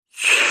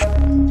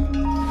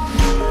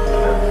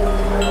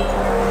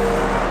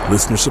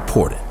Listener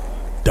supported.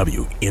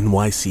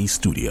 WNYC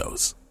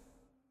Studios.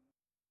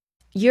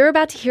 You're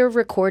about to hear a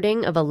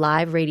recording of a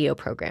live radio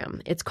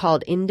program. It's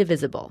called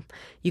Indivisible.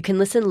 You can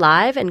listen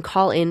live and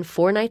call in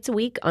 4 nights a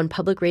week on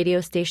public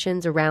radio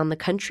stations around the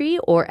country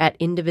or at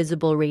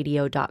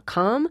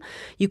indivisibleradio.com.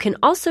 You can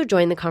also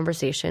join the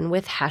conversation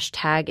with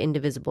hashtag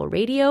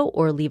 #IndivisibleRadio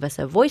or leave us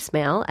a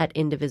voicemail at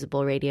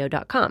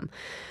indivisibleradio.com.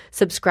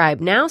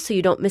 Subscribe now so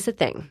you don't miss a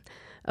thing.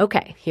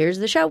 Okay, here's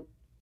the show.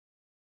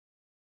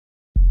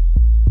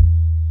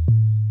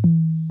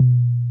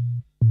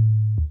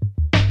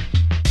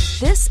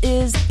 This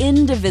is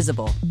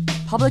Indivisible,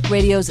 public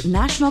radio's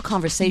national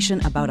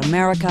conversation about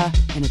America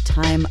in a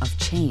time of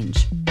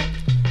change.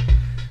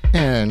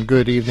 And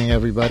good evening,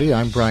 everybody.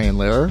 I'm Brian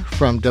Lehrer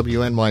from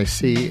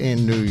WNYC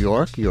in New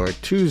York, your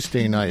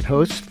Tuesday night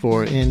host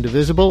for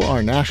Indivisible,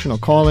 our national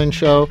call-in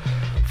show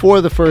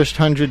for the first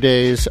 100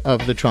 days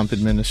of the Trump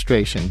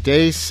administration.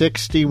 Day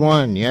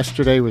 61.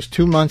 Yesterday was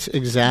 2 months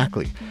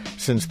exactly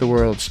since the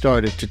world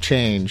started to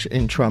change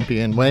in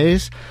Trumpian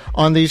ways.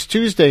 On these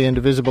Tuesday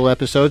Indivisible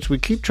episodes, we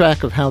keep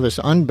track of how this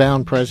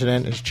unbound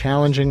president is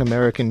challenging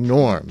American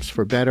norms,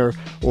 for better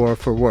or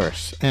for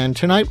worse. And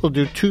tonight we'll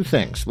do two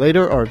things.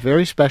 Later, our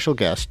very special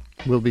guest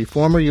will be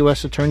former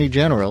U.S. Attorney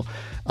General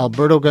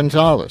Alberto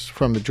Gonzales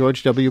from the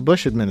George W.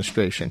 Bush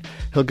administration.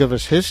 He'll give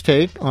us his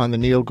take on the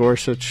Neil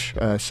Gorsuch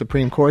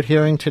Supreme Court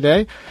hearing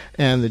today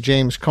and the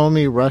James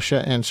Comey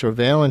Russia and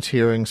surveillance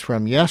hearings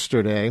from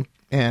yesterday.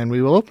 And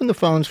we will open the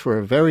phones for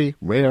a very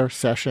rare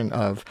session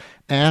of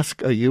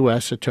Ask a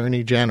U.S.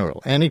 Attorney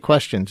General. Any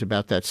questions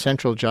about that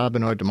central job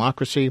in our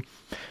democracy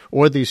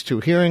or these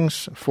two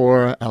hearings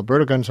for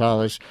Alberto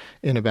Gonzales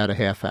in about a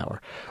half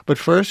hour. But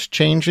first,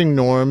 changing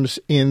norms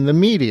in the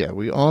media.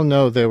 We all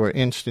know there were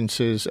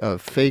instances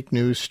of fake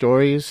news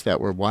stories that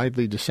were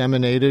widely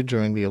disseminated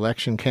during the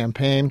election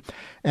campaign.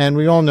 And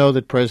we all know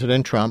that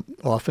President Trump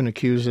often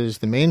accuses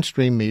the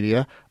mainstream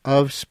media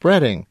of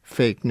spreading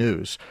fake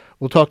news.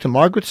 We'll talk to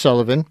Margaret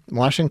Sullivan,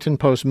 Washington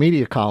Post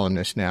media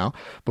columnist now.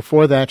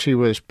 Before that, she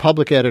was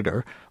public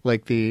editor,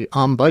 like the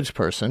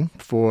ombudsperson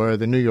for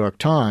the New York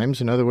Times.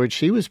 In other words,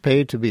 she was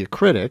paid to be a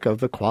critic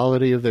of the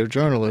quality of their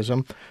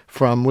journalism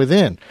from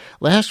within.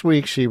 Last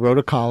week, she wrote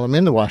a column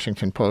in the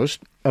Washington Post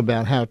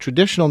about how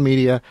traditional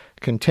media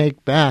can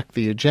take back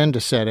the agenda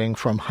setting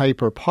from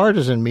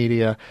hyper-partisan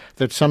media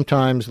that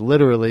sometimes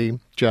literally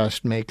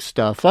just makes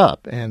stuff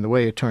up. And the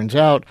way it turns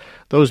out,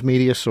 those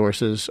media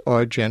sources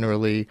are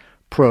generally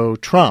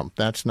pro-Trump.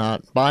 That's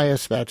not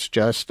bias, that's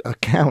just a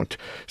count.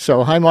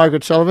 So, hi,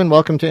 Margaret Sullivan.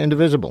 Welcome to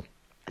Indivisible.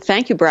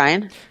 Thank you,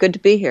 Brian. Good to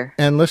be here.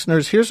 And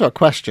listeners, here's our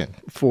question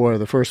for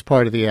the first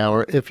part of the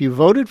hour. If you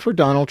voted for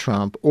Donald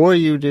Trump or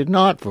you did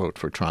not vote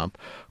for Trump,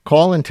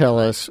 call and tell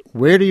us,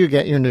 where do you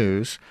get your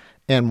news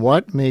and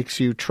what makes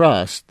you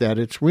trust that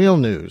it's real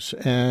news?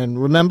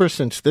 And remember,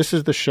 since this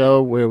is the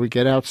show where we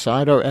get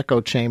outside our echo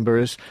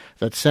chambers,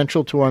 that's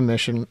central to our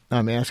mission,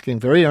 I'm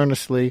asking very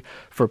earnestly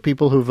for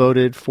people who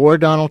voted for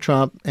Donald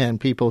Trump and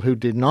people who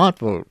did not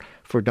vote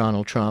for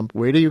Donald Trump,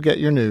 where do you get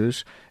your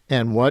news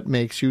and what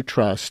makes you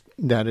trust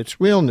that it's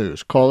real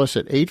news? Call us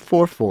at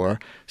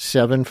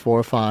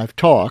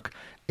 844-745-TALK,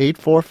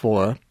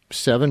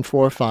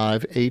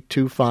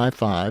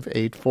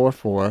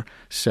 844-745-8255,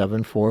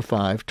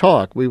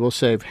 844-745-TALK. We will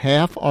save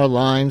half our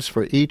lines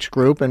for each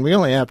group, and we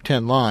only have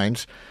 10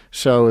 lines.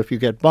 So if you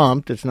get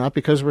bumped, it's not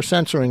because we're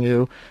censoring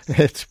you.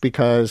 It's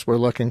because we're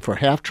looking for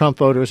half Trump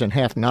voters and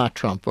half not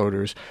Trump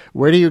voters.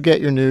 Where do you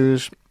get your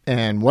news?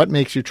 And what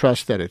makes you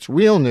trust that it's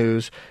real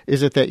news?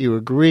 Is it that you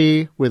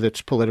agree with its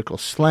political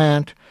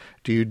slant?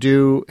 Do you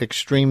do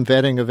extreme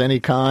vetting of any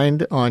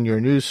kind on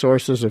your news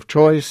sources of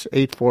choice?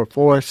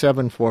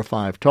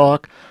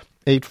 844-745-TALK,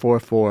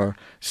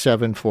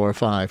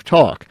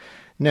 844-745-TALK.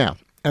 Now,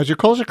 as your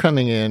calls are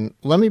coming in,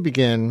 let me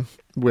begin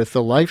with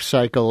the life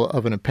cycle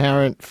of an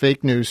apparent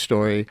fake news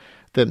story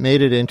that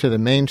made it into the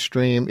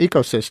mainstream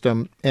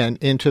ecosystem and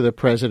into the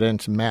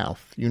president's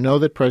mouth. You know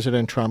that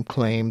President Trump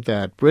claimed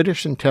that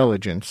British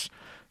intelligence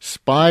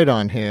spied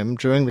on him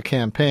during the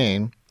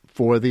campaign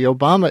for the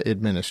Obama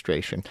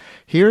administration.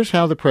 Here's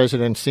how the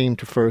president seemed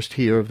to first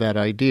hear of that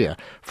idea.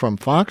 From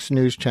Fox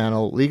News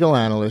Channel legal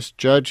analyst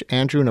Judge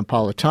Andrew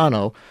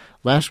Napolitano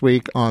last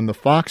week on the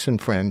Fox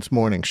and Friends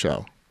morning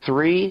show.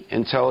 3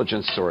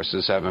 intelligence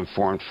sources have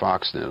informed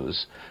Fox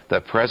News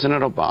that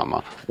President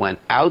Obama went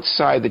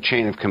outside the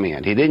chain of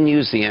command. He didn't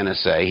use the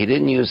NSA, he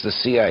didn't use the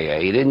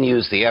CIA, he didn't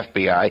use the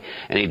FBI,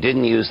 and he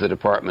didn't use the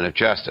Department of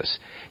Justice.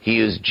 He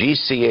used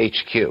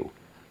GCHQ.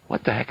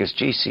 What the heck is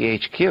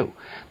GCHQ?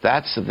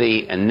 That's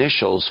the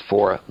initials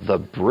for the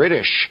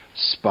British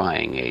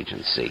spying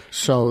agency.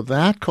 So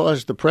that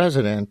caused the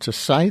president to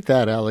cite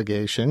that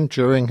allegation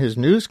during his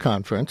news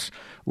conference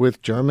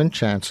with German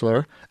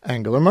Chancellor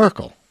Angela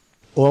Merkel.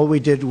 All we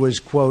did was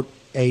quote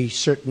a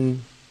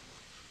certain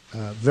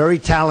very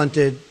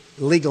talented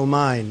legal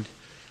mind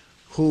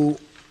who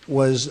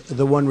was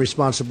the one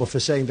responsible for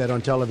saying that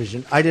on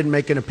television. I didn't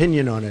make an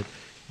opinion on it.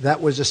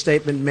 That was a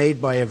statement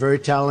made by a very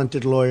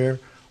talented lawyer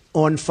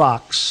on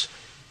Fox,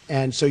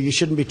 And so you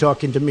shouldn't be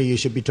talking to me. You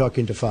should be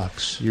talking to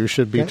Fox. You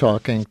should be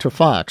talking to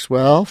Fox.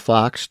 Well,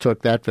 Fox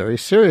took that very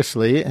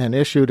seriously and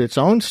issued its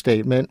own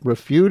statement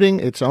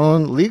refuting its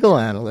own legal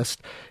analyst.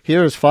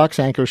 Here is Fox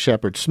anchor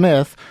Shepard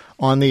Smith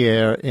on the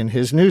air in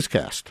his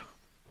newscast.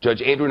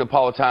 Judge Andrew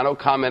Napolitano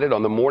commented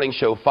on the morning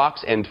show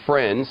Fox and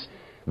Friends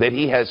that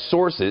he has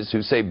sources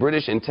who say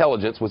British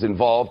intelligence was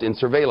involved in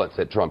surveillance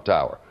at Trump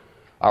Tower.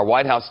 Our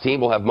White House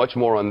team will have much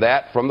more on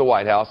that from the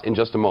White House in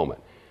just a moment.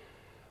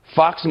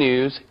 Fox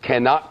News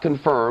cannot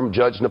confirm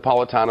Judge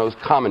Napolitano's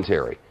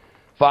commentary.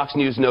 Fox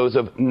News knows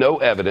of no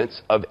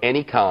evidence of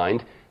any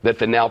kind that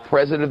the now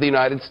President of the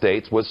United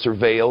States was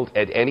surveilled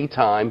at any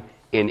time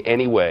in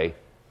any way.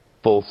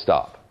 Full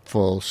stop.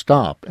 Full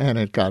stop. And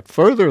it got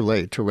further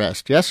laid to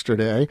rest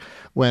yesterday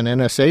when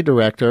NSA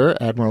Director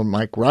Admiral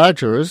Mike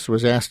Rogers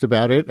was asked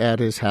about it at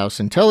his House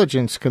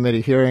Intelligence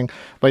Committee hearing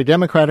by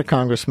Democratic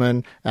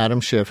Congressman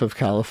Adam Schiff of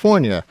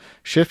California.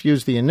 Schiff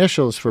used the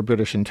initials for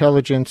British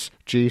intelligence,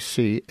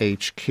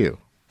 GCHQ.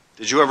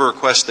 Did you ever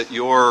request that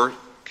your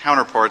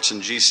counterparts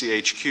in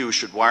GCHQ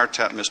should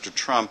wiretap Mr.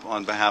 Trump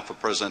on behalf of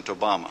President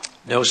Obama?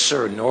 No,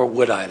 sir, nor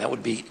would I. That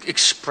would be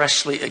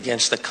expressly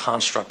against the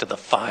construct of the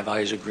Five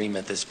Eyes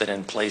agreement that's been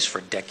in place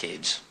for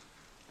decades.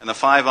 And the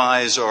Five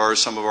Eyes are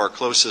some of our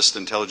closest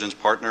intelligence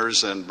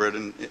partners, and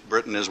Britain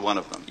is one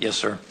of them. Yes,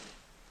 sir.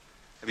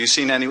 Have you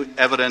seen any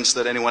evidence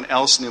that anyone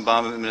else in the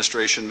Obama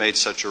administration made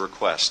such a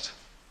request?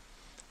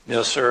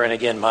 No, sir, and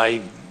again,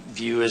 my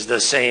view is the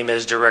same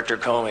as Director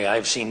Comey.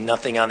 I've seen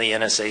nothing on the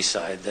NSA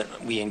side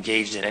that we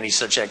engaged in any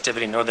such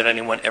activity, nor that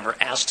anyone ever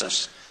asked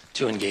us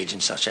to engage in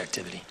such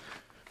activity.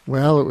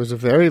 Well, it was a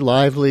very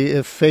lively,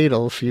 if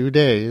fatal, few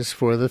days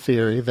for the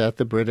theory that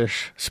the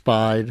British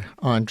spied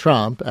on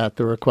Trump at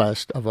the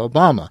request of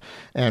Obama.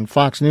 And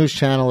Fox News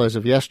Channel, as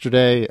of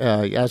yesterday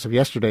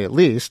at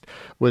least,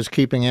 was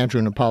keeping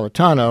Andrew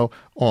Napolitano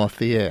off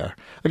the air.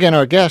 Again,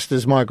 our guest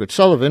is Margaret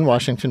Sullivan,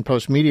 Washington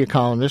Post media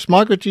columnist.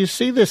 Margaret, do you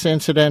see this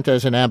incident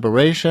as an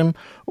aberration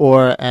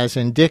or as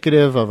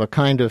indicative of a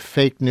kind of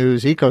fake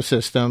news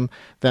ecosystem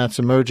that's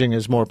emerging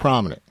as more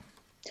prominent?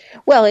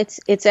 Well,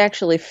 it's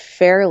actually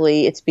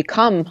it's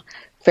become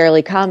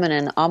fairly common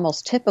and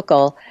almost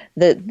typical.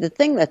 The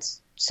thing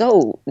that's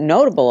so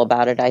notable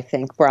about it, I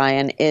think,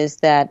 Brian, is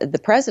that the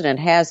president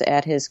has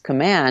at his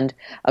command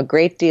a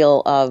great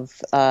deal of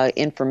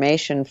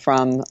information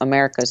from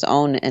America's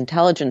own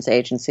intelligence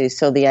agencies.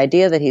 So the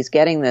idea that he's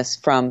getting this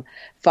from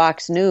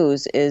Fox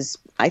News is,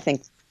 I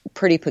think,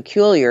 pretty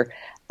peculiar.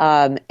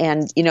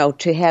 And, you know,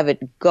 to have it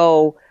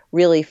go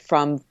really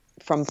from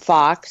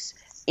Fox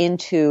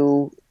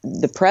into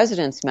the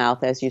president's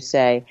mouth, as you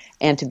say,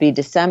 and to be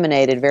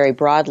disseminated very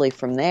broadly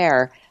from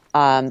there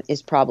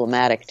is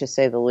problematic, to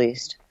say the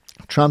least.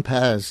 Trump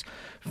has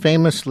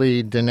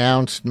famously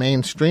denounced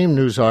mainstream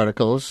news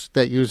articles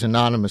that use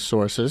anonymous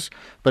sources,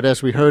 but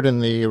as we heard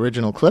in the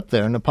original clip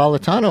there,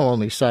 Napolitano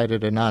only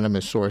cited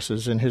anonymous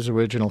sources in his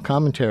original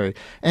commentary.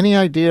 Any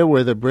idea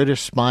where the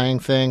British spying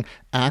thing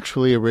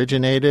actually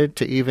originated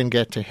to even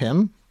get to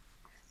him?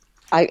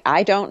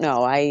 I don't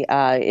know.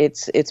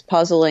 It's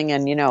puzzling,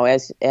 and you know,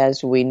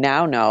 as we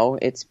now know,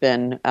 it's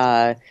been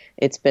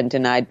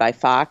denied by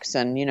Fox,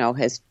 and you know,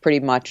 has pretty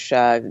much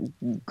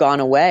gone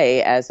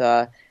away as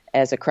a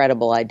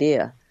credible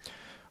idea.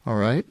 All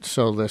right.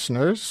 So,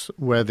 listeners,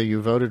 whether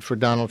you voted for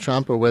Donald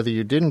Trump or whether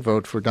you didn't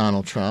vote for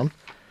Donald Trump,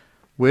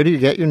 where do you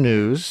get your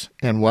news,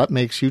 and what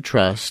makes you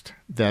trust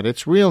that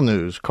it's real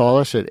news? Call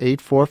us at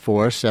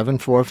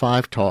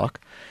 844-745-TALK,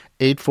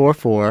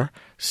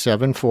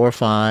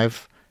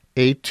 844-745-8255,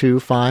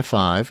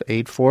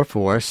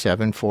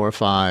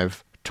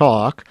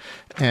 844-745-TALK.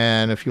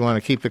 And if you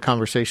want to keep the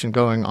conversation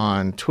going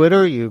on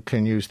Twitter, you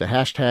can use the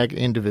hashtag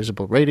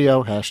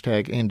 #IndivisiBleRadio,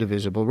 hashtag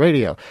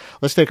 #IndivisiBleRadio.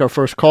 Let's take our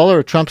first caller,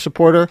 a Trump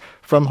supporter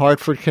from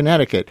Hartford,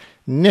 Connecticut.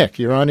 Nick,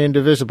 you're on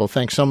Indivisible.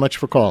 Thanks so much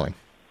for calling.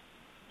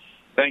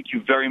 Thank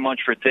you very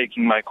much for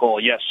taking my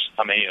call. Yes,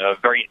 I'm a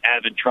very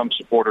avid Trump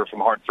supporter from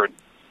Hartford,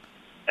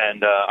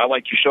 and I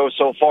like your show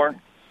so far.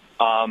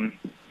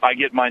 I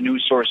get my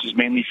news sources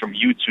mainly from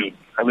YouTube.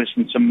 I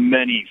listen to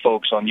many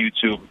folks on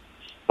YouTube,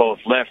 both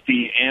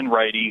lefty and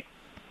righty,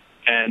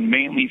 and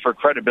mainly for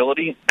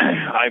credibility.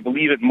 I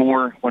believe it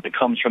more when it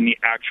comes from the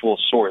actual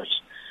source.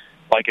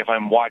 Like if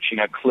I'm watching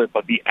a clip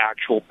of the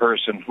actual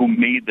person who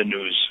made the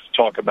news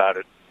talk about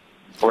it,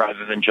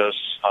 rather than just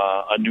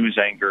a news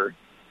anchor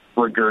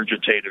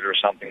regurgitated or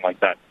something like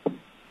that.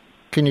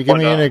 Can you give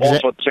me an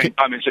example?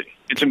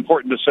 It's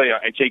important to say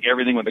I take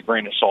everything with a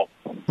grain of salt.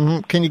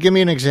 Mm-hmm. Can you give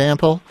me an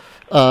example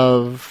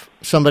of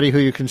somebody who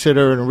you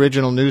consider an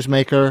original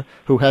newsmaker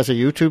who has a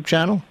YouTube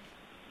channel?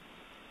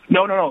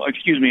 No.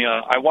 Excuse me.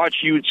 I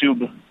watch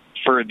YouTube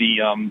for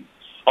the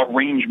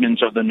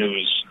arrangements of the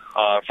news.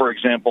 For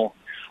example,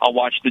 I'll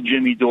watch the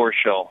Jimmy Dore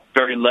show.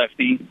 Very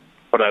lefty,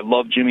 but I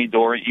love Jimmy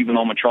Dore, even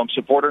though I'm a Trump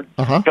supporter.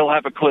 Uh-huh. He'll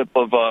have a clip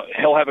of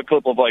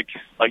like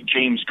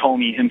James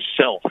Comey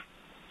himself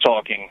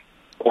talking,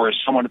 or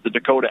someone at the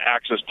Dakota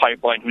Access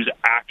Pipeline who's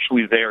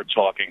actually there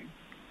talking.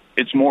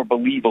 It's more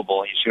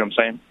believable. You see what I'm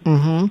saying?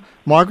 Mm-hmm.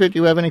 Margaret,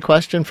 you have any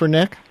question for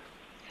Nick?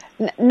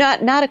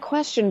 Not a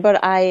question, but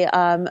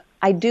I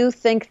do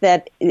think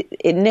that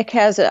Nick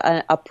has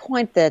a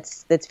point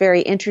that's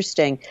very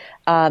interesting.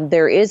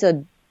 There is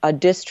a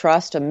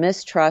distrust, a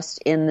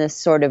mistrust in this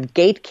sort of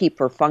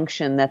gatekeeper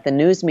function that the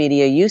news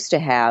media used to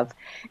have,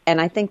 and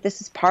I think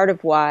this is part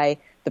of why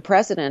the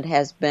president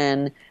has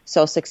been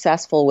so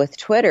successful with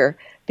Twitter,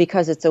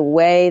 because it's a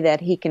way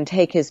that he can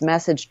take his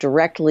message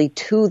directly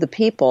to the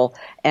people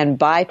and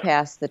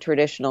bypass the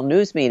traditional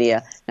news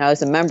media. Now,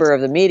 as a member of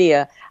the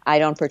media, I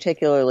don't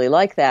particularly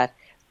like that,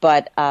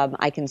 but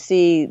I can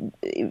see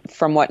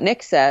from what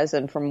Nick says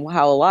and from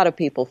how a lot of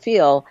people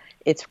feel,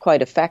 it's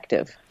quite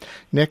effective.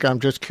 Nick, I'm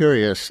just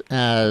curious,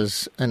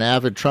 as an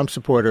avid Trump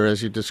supporter,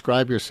 as you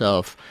describe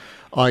yourself,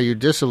 are you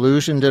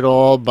disillusioned at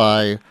all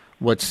by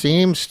what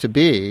seems to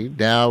be,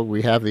 now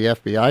we have the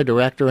FBI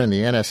director and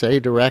the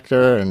NSA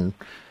director and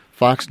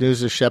Fox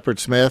News' Shepard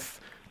Smith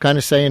kind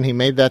of saying he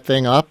made that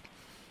thing up?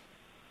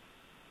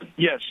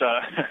 Yes,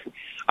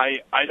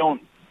 I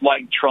don't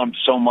like Trump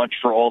so much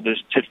for all this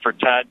tit for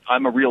tat.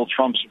 I'm a real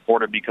Trump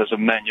supporter because of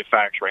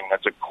manufacturing.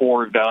 That's a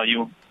core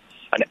value,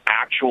 an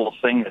actual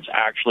thing that's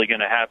actually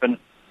going to happen.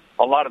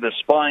 A lot of the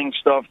spying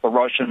stuff, the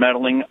Russian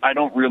meddling, I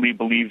don't really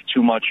believe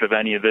too much of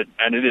any of it,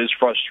 and it is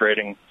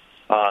frustrating.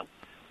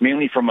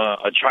 Mainly from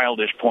a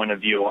childish point of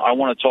view. I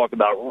want to talk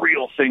about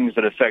real things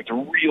that affect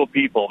real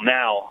people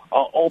now.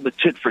 All the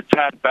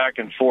tit-for-tat back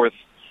and forth,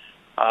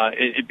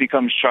 it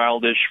becomes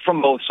childish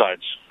from both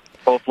sides,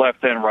 both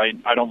left and right.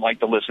 I don't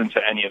like to listen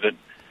to any of it.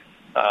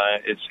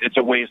 It's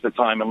a waste of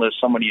time unless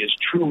somebody is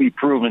truly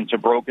proven to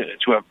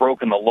have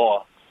broken the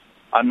law.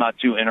 I'm not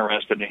too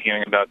interested in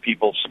hearing about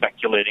people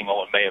speculating on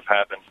what may have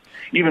happened,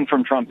 even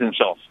from Trump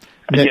himself.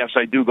 And yes,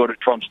 I do go to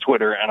Trump's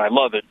Twitter, and I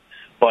love it.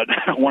 But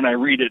when I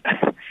read it,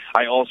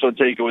 I also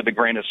take it with a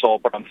grain of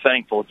salt, but I'm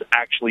thankful it's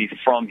actually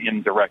from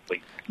him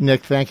directly.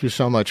 Nick, thank you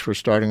so much for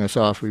starting us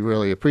off. We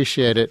really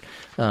appreciate it.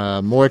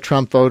 More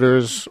Trump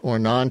voters or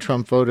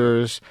non-Trump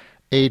voters,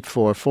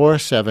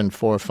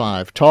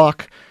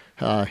 844-745-TALK.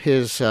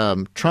 His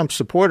Trump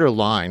supporter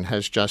line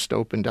has just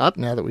opened up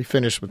now that we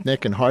finished with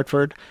Nick in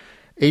Hartford.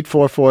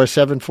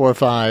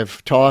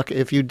 844-745-TALK.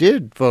 If you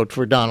did vote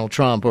for Donald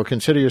Trump or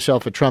consider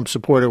yourself a Trump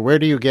supporter, where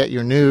do you get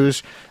your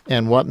news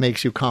and what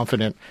makes you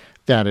confident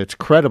that it's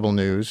credible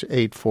news?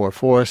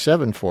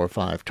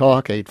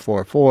 844-745-TALK,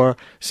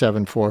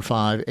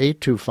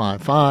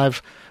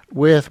 844-745-8255,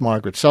 with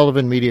Margaret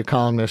Sullivan, media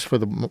columnist for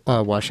the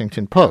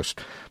Washington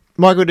Post.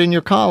 Margaret, in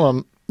your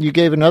column, you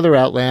gave another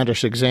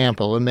outlandish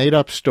example, a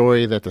made-up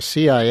story that the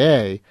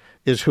CIA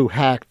is who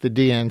hacked the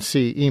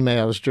DNC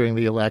emails during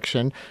the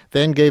election,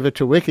 then gave it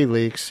to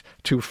WikiLeaks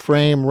to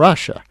frame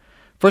Russia.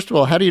 First of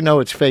all, how do you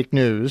know it's fake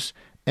news,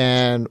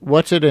 and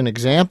what's it an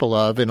example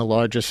of in a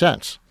larger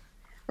sense?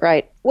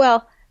 Right.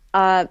 Well,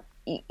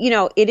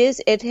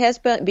 it has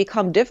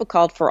become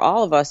difficult for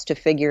all of us to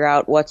figure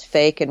out what's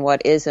fake and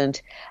what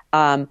isn't.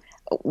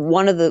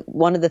 One of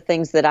the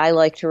things that I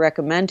like to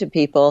recommend to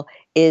people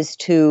is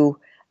to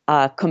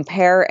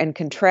compare and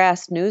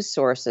contrast news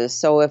sources.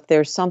 So if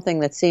there's something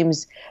that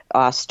seems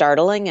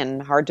startling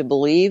and hard to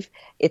believe,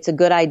 it's a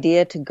good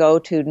idea to go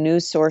to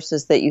news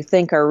sources that you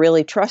think are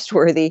really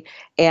trustworthy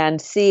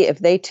and see if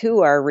they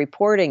too are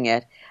reporting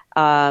it.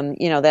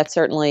 That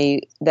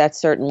certainly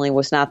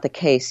was not the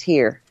case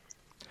here.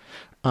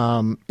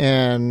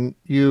 And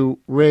you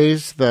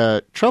raise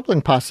the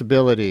troubling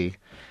possibility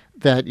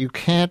that you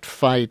can't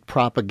fight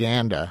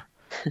propaganda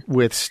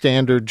with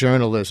standard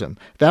journalism.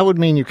 That would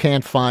mean you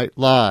can't fight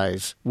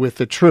lies with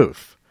the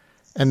truth,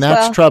 and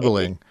that's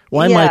troubling.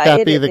 Why might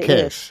that be the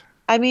case?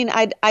 I mean,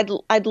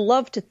 I'd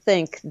love to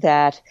think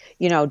that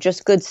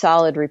just good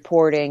solid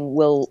reporting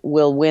will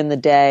win the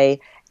day,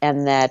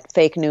 and that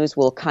fake news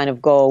will kind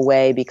of go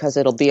away because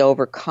it'll be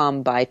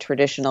overcome by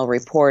traditional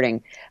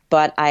reporting.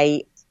 But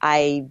I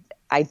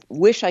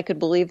wish I could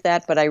believe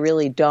that, but I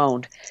really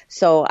don't.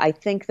 So I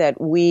think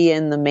that we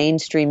in the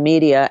mainstream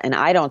media, and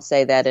I don't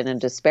say that in a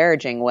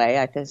disparaging way,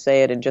 I can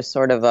say it in just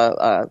sort of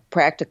a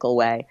practical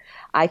way,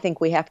 I think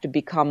we have to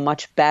become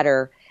much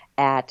better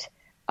at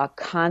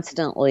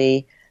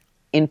constantly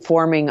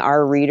informing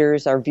our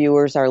readers, our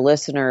viewers, our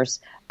listeners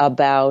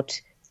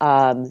about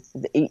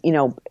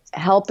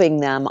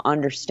helping them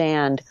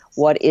understand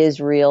what is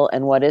real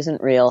and what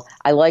isn't real.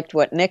 I liked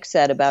what Nick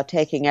said about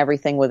taking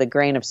everything with a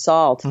grain of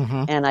salt,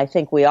 and I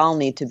think we all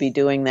need to be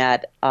doing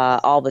that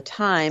all the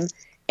time,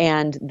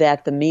 and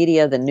that the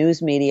media, the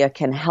news media,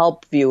 can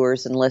help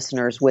viewers and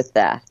listeners with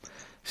that.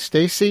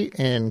 Stacy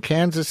in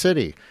Kansas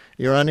City,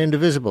 you're on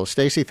Indivisible.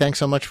 Stacy, thanks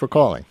so much for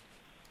calling.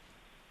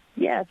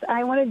 Yes,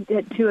 I wanted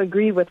to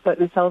agree with what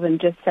Ms. Sullivan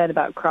just said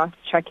about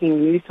cross-checking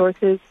news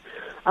sources.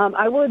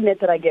 I will admit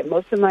that I get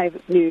most of my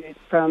news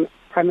from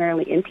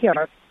primarily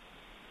NPR,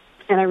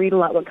 and I read a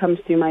lot what comes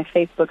through my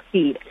Facebook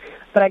feed.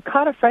 But I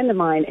caught a friend of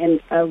mine in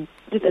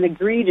just an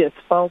egregious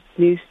false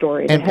news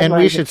story. And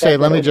we should say,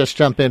 let me just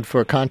jump in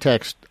for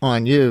context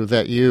on you,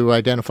 that you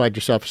identified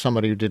yourself as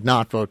somebody who did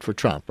not vote for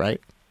Trump, right?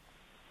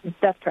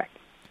 That's correct.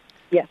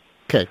 Yes.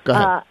 Okay, go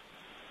ahead.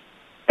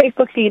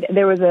 Facebook feed,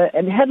 there was a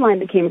headline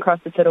that came across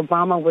that said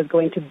Obama was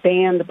going to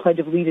ban the Pledge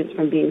of Allegiance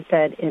from being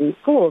said in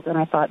schools, and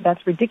I thought,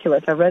 that's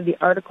ridiculous. I read the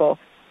article,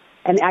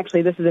 and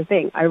actually, this is the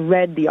thing. I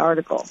read the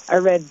article. I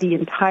read the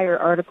entire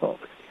article,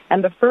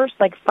 and the first,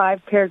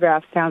 5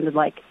 paragraphs sounded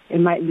like it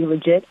might be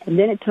legit, and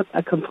then it took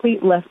a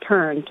complete left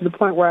turn to the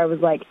point where I was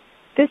like,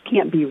 this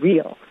can't be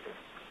real.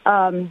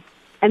 And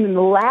then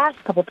the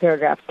last couple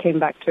paragraphs came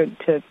back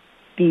to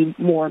be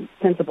more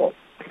sensible.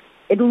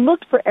 It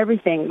looked for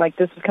everything like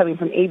this was coming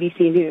from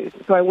ABC News.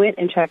 So I went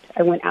and checked.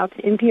 I went out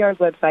to NPR's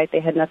website. They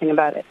had nothing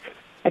about it.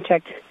 I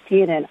checked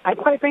CNN.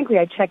 Quite frankly,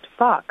 I checked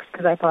Fox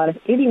because I thought if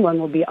anyone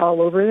will be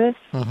all over this,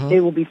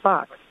 it will be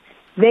Fox.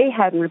 They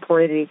hadn't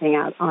reported anything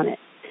out on it.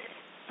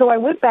 So I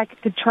went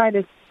back to try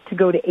to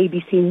go to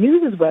ABC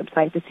News'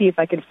 website to see if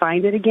I could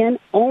find it again,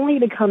 only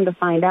to come to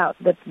find out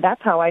that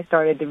that's how I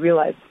started to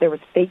realize there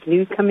was fake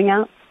news coming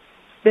out.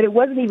 That it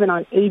wasn't even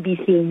on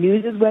ABC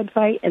News'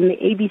 website, and the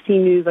ABC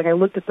News, I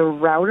looked at the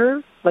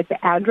router, the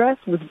address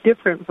was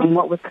different from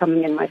what was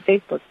coming in my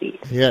Facebook feed.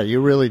 Yeah,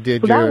 you really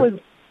did so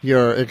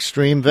your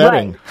extreme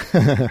vetting.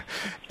 Right.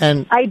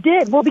 And I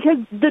did. Well, because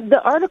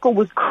the article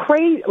was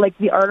crazy.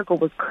 The article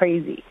was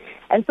crazy.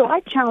 And so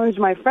I challenged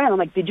my friend. I'm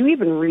like, did you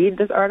even read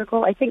this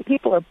article? I think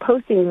people are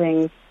posting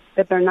things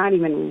that they're not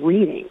even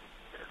reading.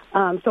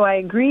 So I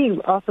agree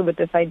also with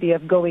this idea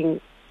of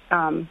going...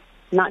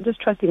 not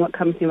just trusting what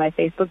comes through my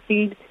Facebook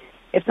feed.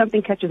 If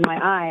something catches my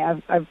eye,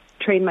 I've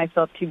trained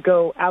myself to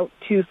go out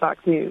to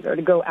Fox News or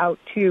to go out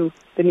to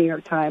the New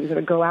York Times or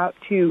to go out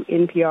to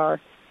NPR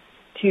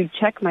to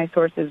check my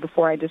sources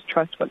before I just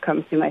trust what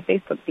comes through my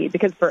Facebook feed.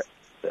 Because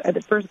at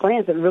the first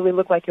glance, it really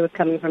looked like it was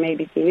coming from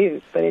ABC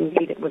News, but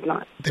indeed it was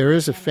not. There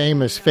is a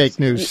famous fake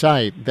news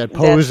site that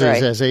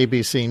poses as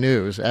ABC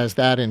News, as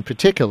that in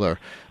particular.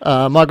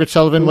 Margaret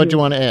Sullivan, what do you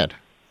want to add?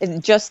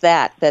 Just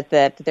that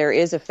there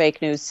is a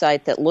fake news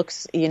site that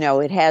looks,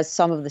 it has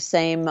some of the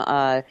same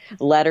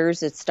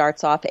letters. It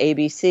starts off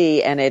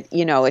ABC, and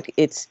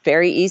it's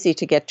very easy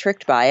to get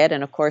tricked by it.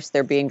 And of course,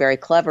 they're being very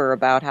clever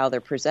about how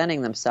they're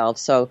presenting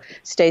themselves. So,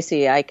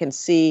 Stacey, I can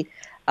see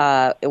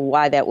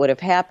why that would have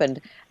happened.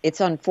 It's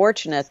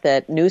unfortunate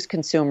that news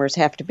consumers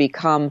have to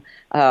become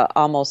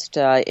almost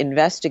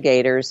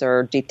investigators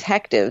or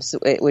detectives,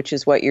 which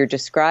is what you're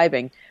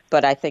describing.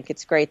 But I think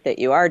it's great that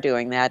you are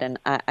doing that, and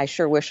I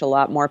sure wish a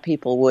lot more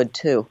people would,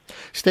 too.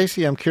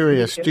 Stacey, I'm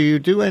curious, do you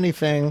do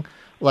anything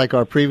like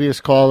our previous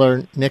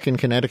caller, Nick in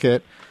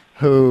Connecticut,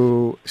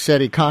 who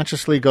said he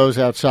consciously goes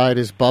outside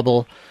his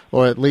bubble,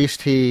 or at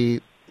least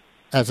he,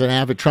 as an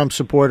avid Trump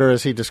supporter,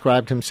 as he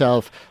described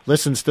himself,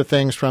 listens to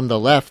things from the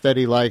left that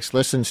he likes,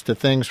 listens to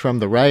things from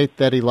the right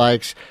that he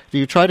likes? Do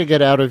you try to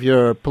get out of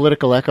your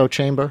political echo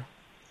chamber?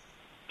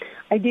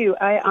 I do.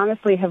 I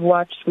honestly have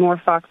watched more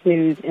Fox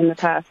News in the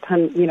past,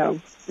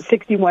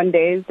 61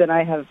 days than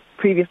I have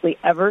previously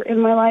ever in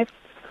my life,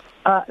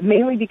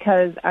 mainly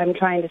because I'm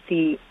trying to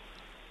see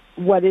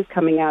what is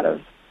coming out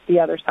of the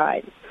other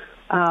side,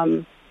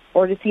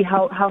 or to see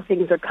how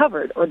things are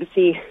covered, or to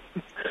see,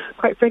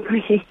 quite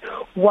frankly,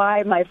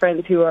 why my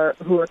friends who are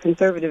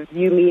conservative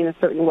view me in a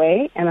certain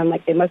way, and I'm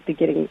like, they must be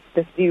getting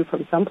this view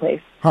from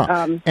someplace.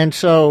 And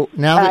so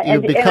now that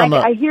you've become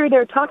I hear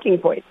their talking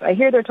points. I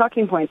hear their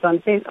talking points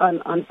on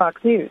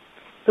Fox News.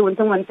 So when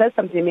someone says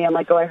something to me, I'm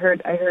like, oh, I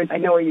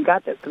know where you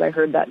got this, because I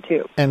heard that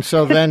too. And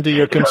so then do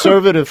your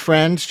conservative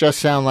friends just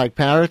sound like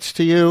parrots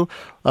to you,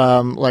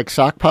 like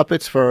sock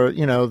puppets for,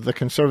 the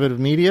conservative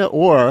media?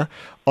 Or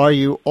are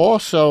you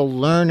also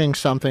learning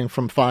something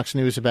from Fox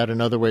News about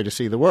another way to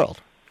see the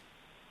world?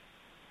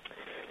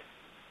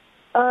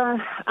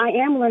 I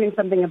am learning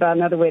something about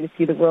another way to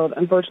see the world.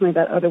 Unfortunately,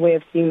 that other way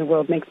of seeing the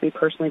world makes me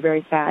personally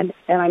very sad.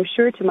 And I'm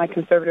sure to my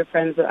conservative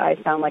friends that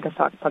I sound like a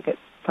sock puppet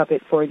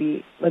for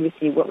the, a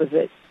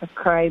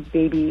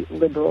crybaby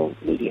liberal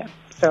media.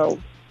 So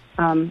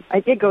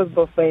it goes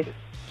both ways.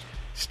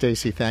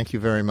 Stacey, thank you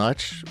very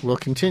much. We'll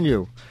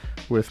continue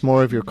with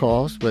more of your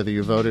calls, whether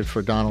you voted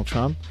for Donald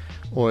Trump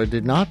or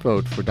did not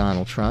vote for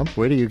Donald Trump.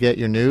 Where do you get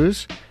your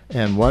news?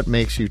 And what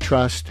makes you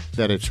trust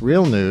that it's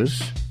real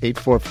news?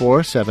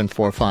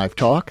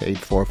 844-745-TALK,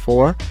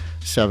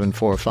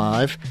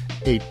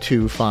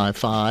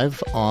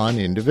 844-745-8255 on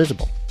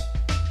Indivisible.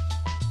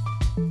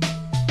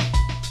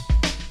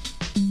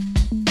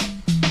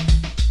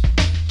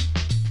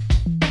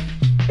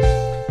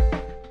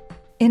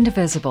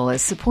 Indivisible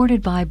is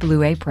supported by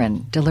Blue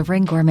Apron,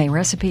 delivering gourmet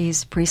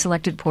recipes,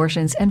 pre-selected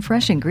portions, and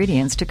fresh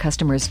ingredients to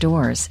customers'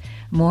 doors.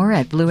 More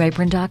at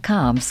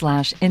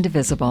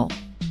blueapron.com/indivisible.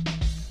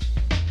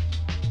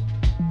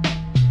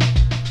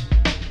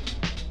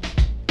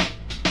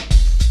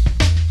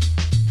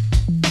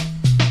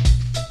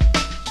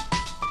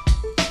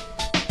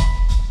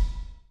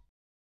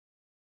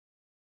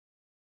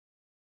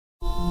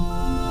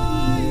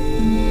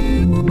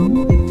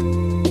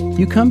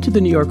 You come to the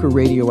New Yorker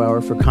Radio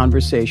Hour for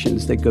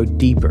conversations that go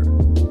deeper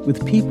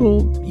with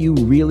people you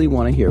really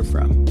want to hear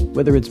from,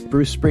 whether it's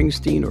Bruce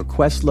Springsteen or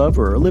Questlove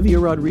or Olivia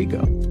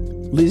Rodrigo.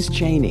 Liz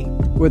Cheney,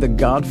 or the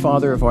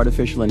godfather of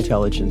artificial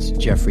intelligence,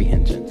 Geoffrey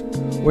Hinton,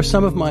 or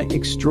some of my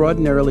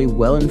extraordinarily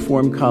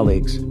well-informed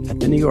colleagues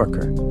at The New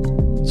Yorker.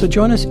 So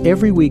join us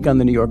every week on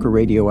The New Yorker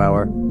Radio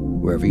Hour,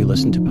 wherever you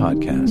listen to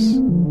podcasts.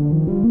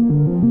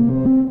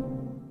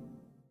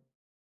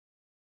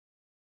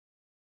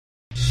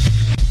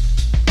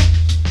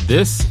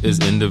 This is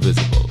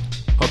Indivisible,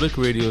 Public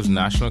Radio's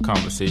national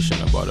conversation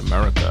about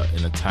America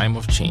in a time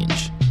of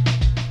change.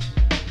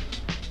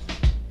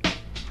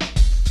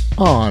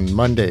 On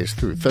Mondays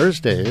through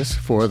Thursdays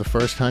for the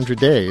first 100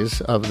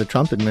 days of the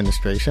Trump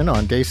administration.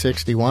 On day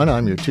 61,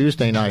 I'm your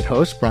Tuesday night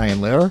host, Brian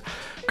Lehrer.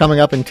 Coming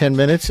up in 10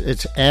 minutes,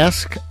 it's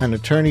Ask an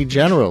Attorney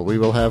General. We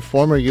will have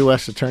former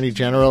U.S. Attorney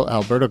General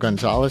Alberto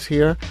Gonzales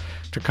here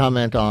to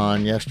comment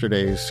on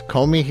yesterday's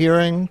Comey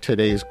hearing,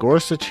 today's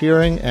Gorsuch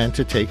hearing, and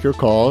to take your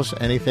calls,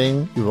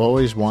 anything you've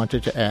always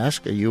wanted to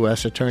ask a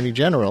U.S. Attorney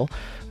General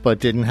but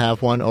didn't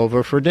have one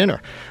over for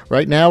dinner.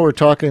 Right now, we're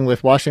talking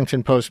with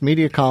Washington Post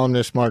media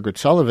columnist Margaret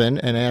Sullivan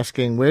and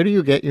asking, where do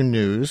you get your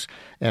news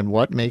and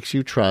what makes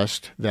you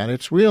trust that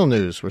it's real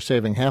news? We're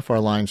saving half our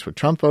lines for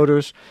Trump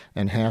voters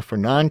and half for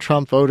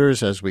non-Trump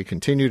voters as we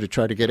continue to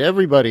try to get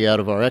everybody out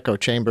of our echo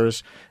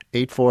chambers.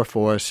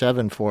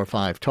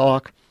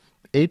 844-745-TALK,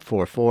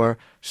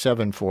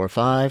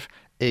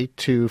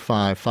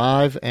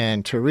 844-745-8255.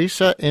 And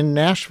Teresa in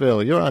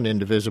Nashville, you're on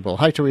Indivisible.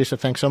 Hi, Teresa.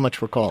 Thanks so much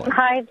for calling.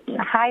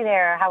 Hi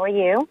there. How are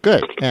you?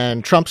 Good.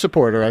 And Trump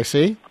supporter, I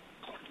see.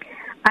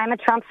 I'm a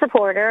Trump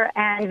supporter,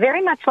 and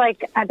very much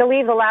like I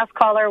believe the last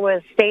caller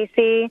was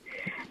Stacy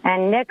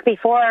and Nick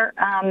before.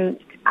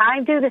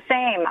 I do the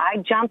same. I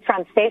jump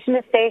from station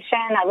to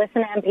station. I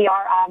listen to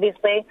NPR,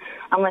 obviously.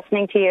 I'm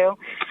listening to you.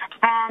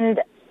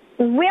 And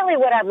really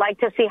what I'd like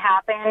to see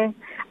happen,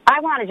 I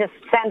want to just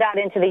send out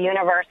into the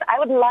universe. I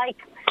would like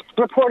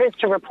reporters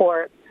to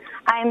report.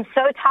 I am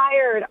so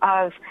tired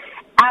of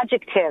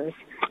adjectives,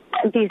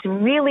 these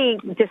really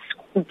just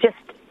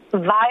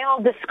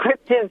vile,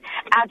 descriptive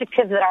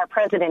adjectives that our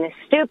president is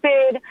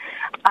stupid.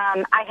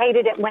 I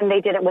hated it when they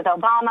did it with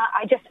Obama.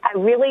 I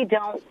really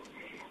don't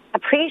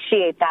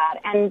appreciate that.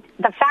 And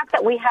the fact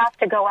that we have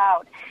to go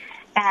out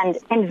and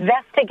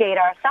investigate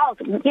ourselves,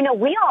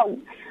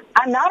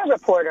 I'm not a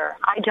reporter.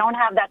 I don't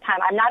have that time.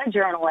 I'm not a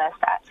journalist.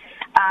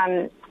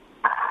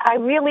 I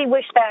really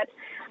wish that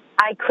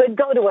I could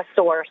go to a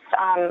source.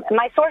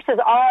 My sources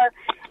are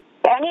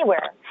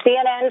anywhere,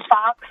 CNN,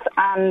 Fox,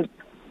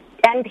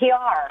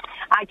 NPR.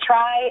 I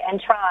try.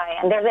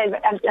 And there's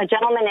a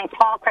gentleman named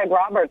Paul Craig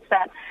Roberts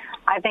that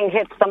I think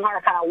hits the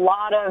mark on a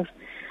lot of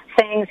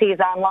things. He's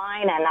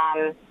online, and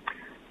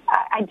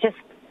I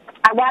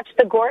watched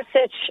the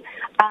Gorsuch,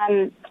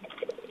 and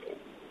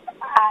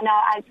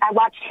I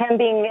watched him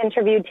being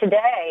interviewed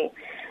today,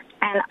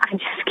 and I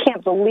just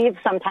can't believe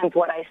sometimes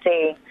what I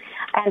see.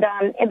 And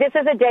this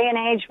is a day and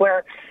age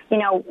where,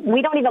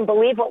 we don't even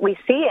believe what we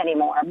see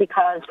anymore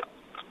because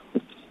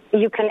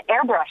you can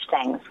airbrush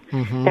things.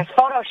 Mm-hmm. There's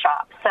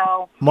Photoshop.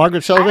 So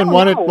Margaret Sullivan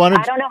I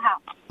don't know how.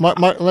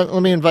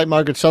 Let me invite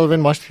Margaret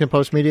Sullivan, Washington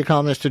Post media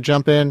columnist, to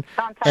jump in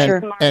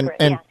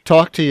and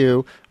talk to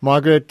you.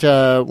 Margaret,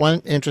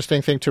 one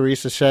interesting thing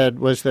Teresa said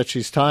was that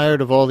she's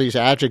tired of all these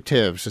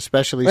adjectives,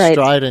 especially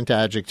strident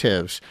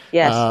adjectives.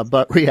 Yes.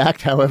 But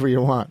react however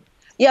you want.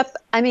 Yep.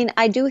 I mean,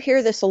 I do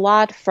hear this a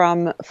lot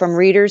from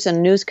readers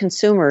and news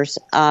consumers.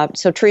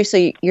 So,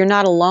 Teresa, you're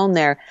not alone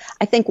there.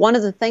 I think one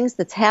of the things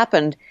that's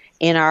happened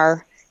in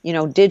our,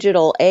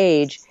 digital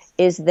age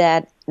is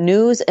that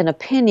news and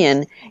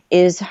opinion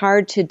is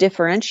hard to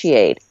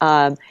differentiate.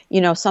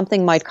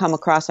 Something might come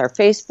across our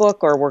Facebook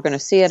or we're going to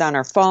see it on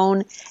our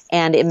phone,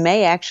 and it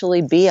may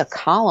actually be a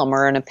column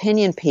or an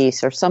opinion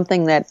piece or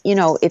something that,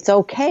 it's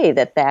okay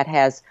that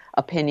has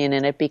opinion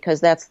in it because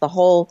that's the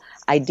whole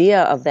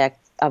idea of that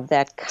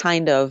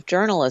kind of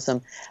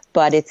journalism,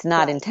 but it's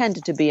not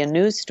intended to be a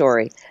news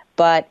story.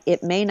 But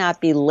it may not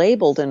be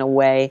labeled in a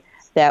way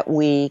that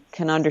we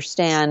can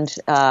understand,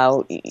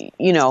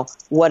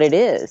 what it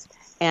is.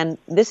 And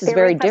this is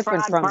very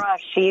different from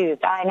brush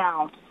used. I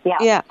know. Yeah.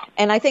 Yeah.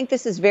 And I think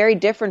this is very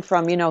different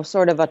from,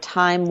 sort of a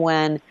time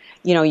when,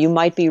 you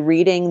might be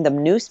reading the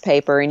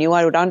newspaper and you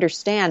would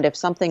understand if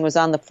something was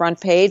on the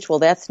front page, well,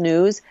 that's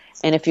news.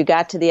 And if you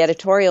got to the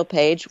editorial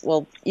page,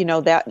 well,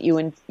 that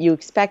you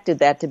expected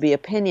that to be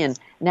opinion.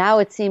 Now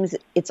it seems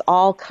it's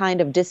all kind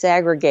of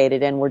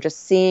disaggregated and we're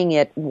just seeing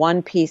it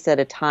one piece at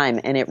a time.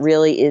 And it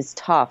really is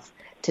tough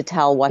to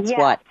tell what's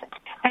what.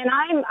 And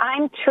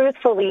I'm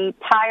truthfully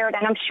tired,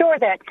 and I'm sure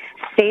that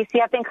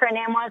Stacy, I think her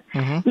name was,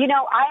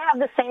 I have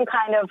the same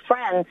kind of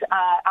friends.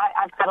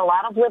 I've got a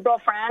lot of liberal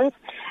friends,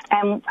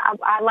 and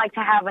I like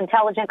to have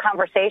intelligent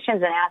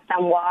conversations and ask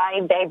them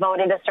why they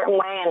voted a certain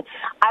way, and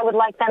I would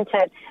like them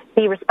to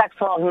be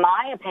respectful of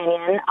my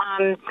opinion.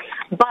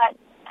 But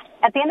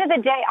at the end of the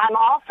day, I'm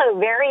also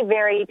very,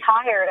 very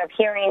tired of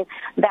hearing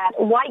that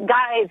white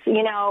guys,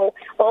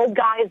 old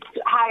guys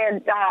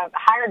hired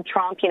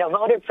Trump,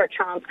 voted for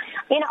Trump.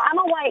 I'm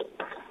a white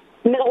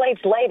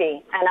middle-aged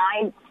lady,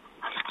 and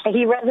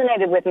he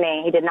resonated with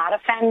me. He did not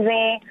offend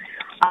me.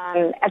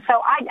 And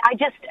so I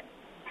just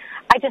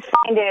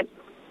find it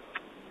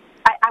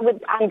I'm going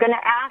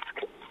to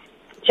ask,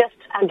 just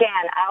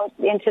again, out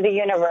into the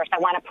universe. I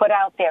want to put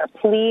out there,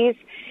 please,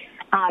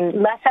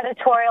 less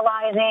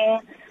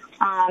editorializing.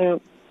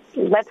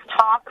 Let's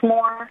talk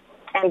more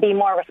and be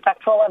more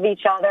respectful of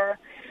each other.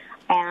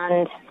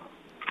 And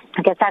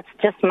I guess that's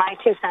just my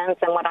 2 cents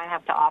and what I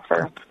have to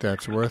offer.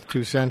 That's worth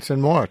 2 cents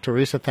and more.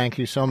 Teresa, thank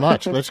you so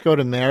much. Let's go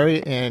to Mary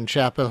in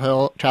Chapel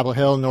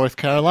Hill, North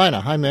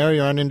Carolina. Hi, Mary.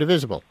 You're on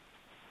Indivisible.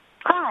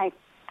 Hi.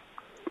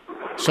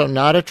 So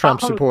not a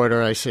Trump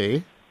supporter, I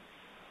see.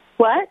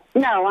 What?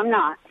 No, I'm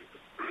not.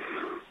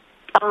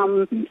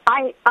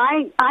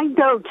 I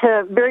go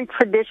to very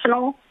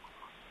traditional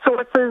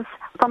sources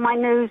for my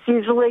news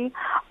usually.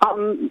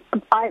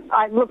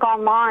 I look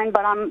online,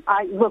 but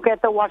I look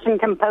at the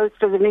Washington Post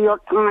or the New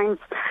York Times,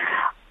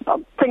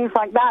 things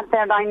like that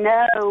I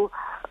know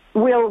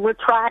will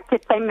retract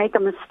if they make a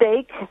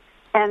mistake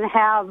and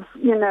have,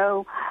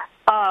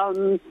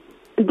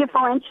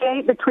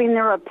 differentiate between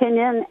their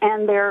opinion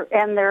and their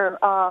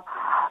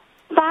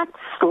fact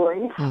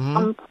stories.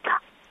 Mm-hmm.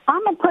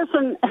 I'm a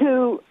person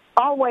who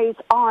always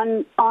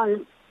on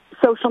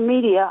social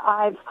media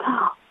I've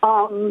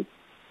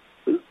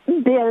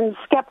been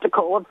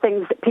skeptical of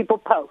things that people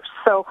post.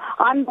 So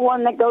I'm the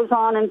one that goes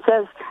on and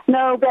says,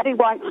 no, Betty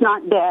White's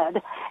not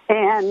dead.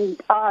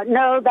 And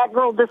no, that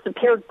girl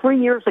disappeared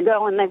 3 years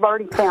ago and they've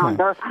already found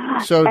her.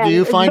 So do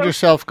you find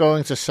yourself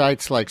going to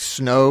sites like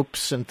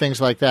Snopes and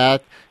things like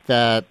that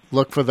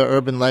look for the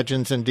urban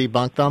legends and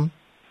debunk them?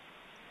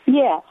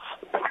 Yes,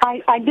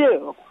 I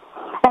do.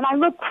 And I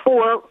look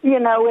for,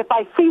 if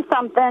I see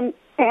something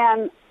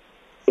and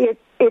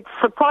it's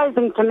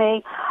surprising to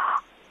me,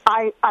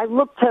 I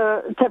look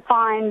to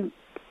find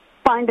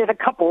it a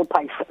couple of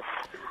places.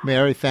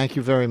 Mary, thank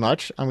you very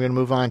much. I'm going to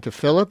move on to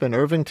Philip in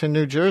Irvington,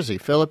 New Jersey.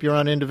 Philip, you're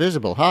on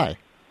Indivisible. Hi.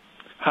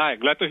 Hi,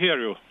 glad to hear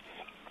you.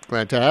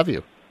 Glad to have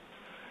you.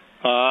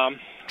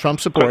 Trump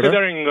supporter.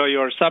 Considering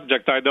your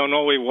subject, I don't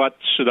know with what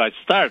should I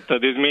start.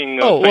 This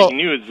means fake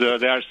news.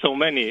 There are so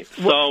many.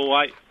 So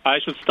I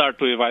should start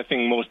with, I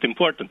think, most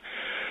important.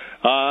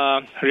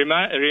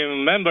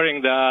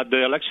 Remembering that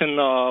the election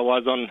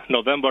was on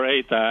November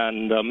 8th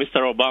and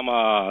Mr.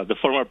 Obama, the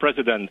former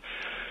president,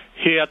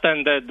 he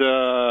attended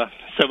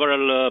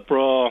several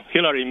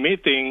pro-Hillary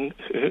meetings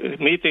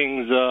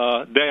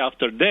day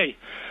after day.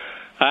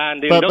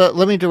 And but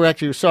let me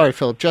direct you. Sorry,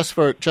 Philip, just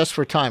for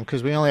time,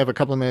 because we only have a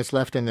couple of minutes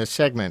left in this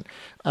segment.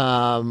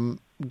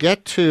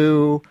 Get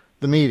to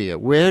the media.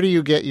 Where do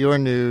you get your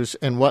news,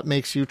 and what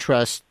makes you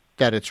trust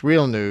that it's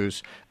real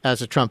news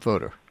as a Trump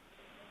voter?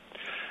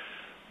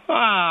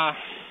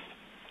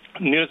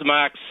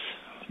 Newsmax,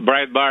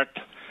 Breitbart.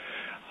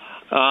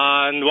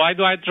 And why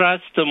do I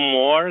trust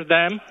more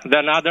them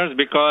than others?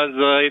 Because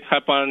it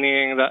happened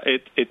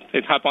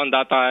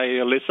that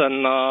I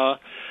listen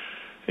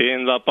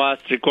in the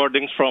past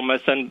recordings from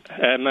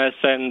MSNBC,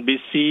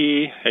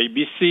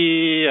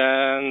 ABC,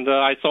 and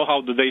I saw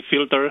how do they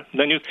filter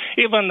the news.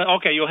 Even,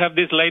 you have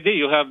this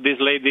lady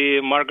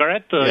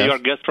Margaret, yes. Your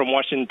guest from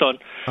Washington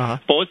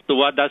Post.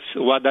 What does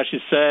she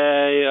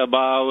say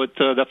about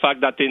the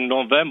fact that in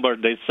November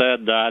they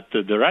said that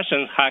the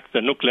Russians hacked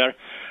a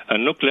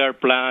nuclear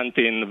plant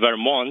in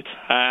Vermont,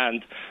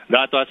 and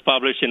that was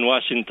published in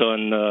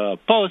Washington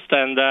Post,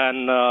 and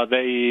then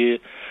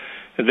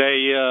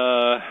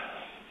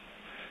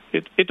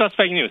It was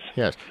fake news.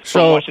 Yes.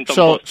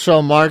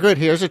 So Margaret,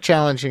 here's a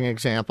challenging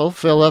example.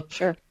 Philip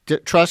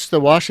trusts the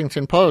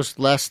Washington Post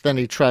less than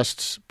he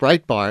trusts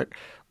Breitbart,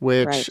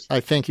 which I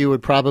think you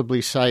would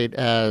probably cite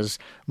as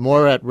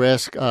more at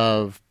risk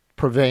of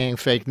purveying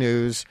fake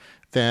news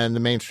than the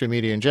mainstream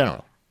media in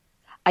general.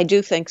 I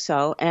do think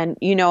so. And,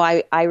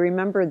 I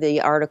remember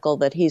the article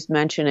that he's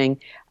mentioning,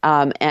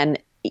 and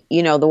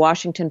the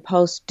Washington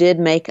Post did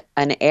make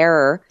an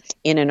error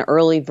in an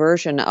early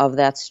version of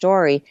that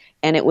story,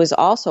 and it was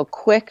also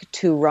quick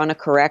to run a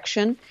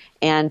correction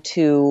and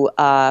to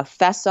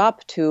fess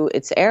up to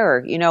its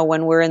error.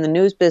 When we're in the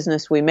news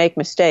business, we make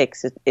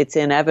mistakes. It's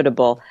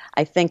inevitable.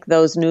 I think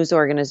those news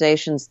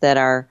organizations that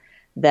are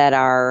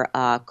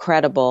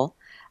credible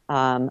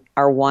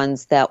are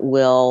ones that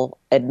will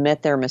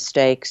admit their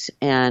mistakes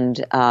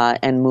and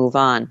move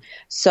on.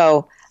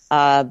 So,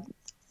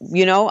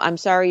 I'm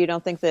sorry you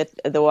don't think that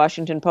the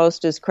Washington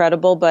Post is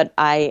credible, but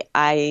I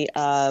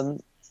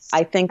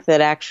think that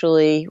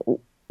actually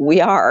we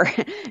are,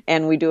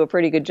 and we do a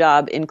pretty good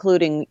job,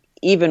 including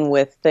even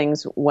with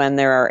things when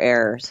there are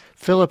errors.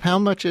 Philip, how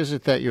much is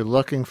it that you're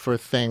looking for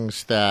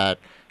things that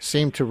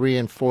seem to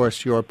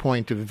reinforce your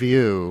point of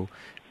view,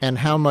 and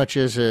how much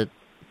is it,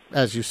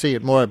 as you see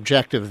it, more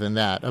objective than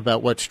that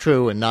about what's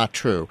true and not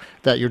true,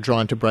 that you're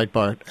drawn to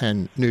Breitbart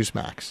and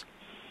Newsmax?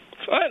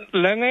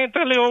 let me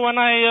tell you,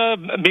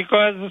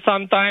 because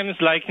sometimes,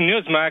 like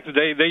Newsmax,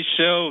 they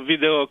show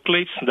video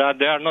clips that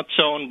they are not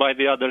shown by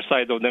the other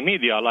side of the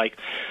media. Like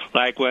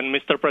when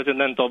Mr.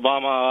 President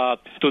Obama,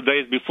 2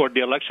 days before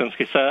the elections,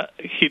 he said,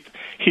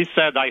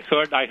 I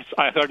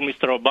heard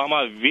Mr.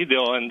 Obama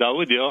video and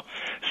audio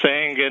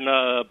saying in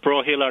a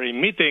pro-Hillary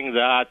meeting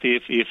that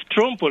if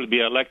Trump will be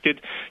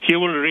elected, he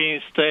will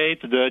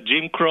reinstate the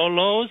Jim Crow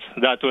laws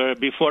that were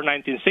before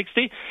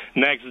 1960.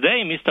 Next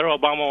day, Mr.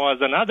 Obama was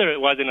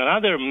in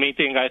another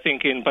meeting, I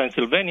think in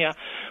Pennsylvania,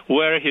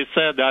 where he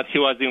said that he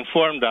was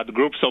informed that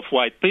groups of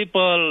white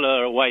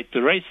people, white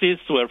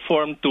racists, were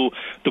formed to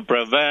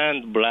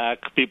prevent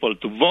black people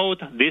to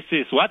vote. This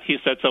is what he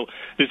said. So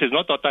this is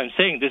not what I'm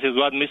saying. This is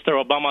what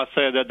Mr. Obama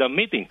said at the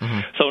meeting.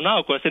 So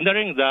now,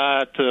 considering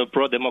that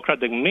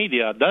pro-democratic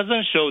media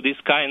doesn't show this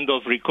kind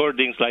of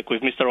recordings like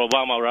with Mr.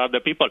 Obama or other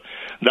people,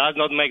 does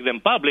not make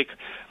them public,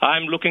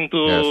 I'm looking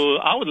to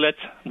outlets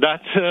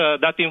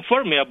that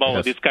inform me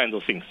about these kind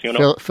of things. You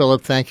know,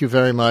 Philip, thank you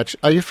very much.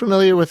 Are you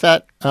familiar with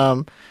that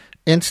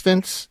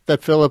instance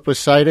that Philip was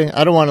citing?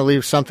 I don't want to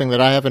leave something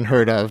that I haven't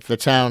heard of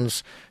that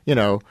sounds,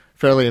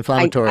 fairly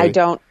inflammatory.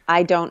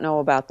 I don't know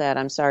about that.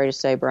 I'm sorry to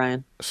say,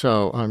 Brian.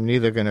 So I'm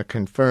neither going to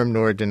confirm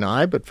nor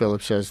deny, but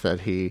Philip says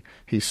that he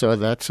saw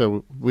that.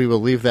 So we will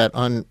leave that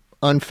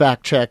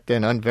unfact-checked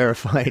and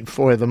unverified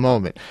for the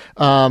moment.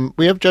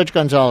 We have Judge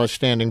Gonzalez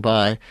standing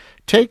by.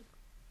 Take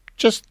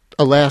just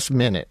a last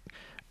minute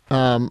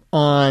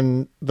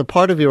on the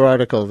part of your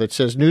article that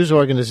says news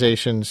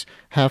organizations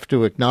have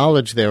to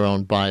acknowledge their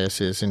own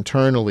biases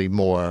internally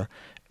more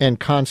and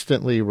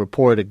constantly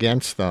report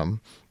against them,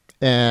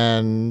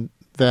 and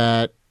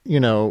that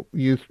you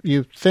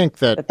think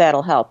that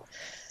that'll help.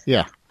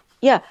 Yeah.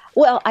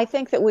 Well, I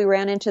think that we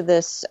ran into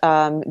this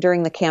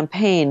during the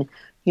campaign.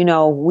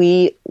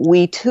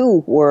 We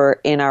too were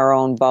in our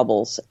own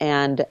bubbles,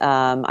 and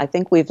I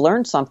think we've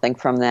learned something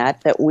from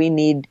that we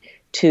need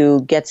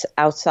to get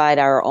outside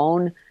our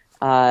own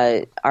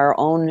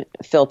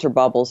filter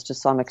bubbles to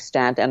some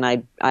extent. And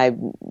I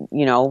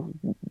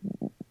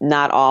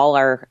not all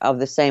are of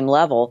the same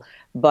level,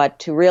 but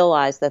to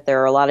realize that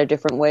there are a lot of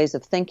different ways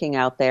of thinking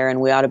out there, and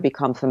we ought to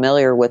become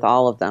familiar with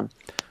all of them.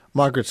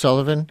 Margaret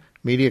Sullivan,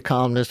 media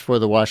columnist for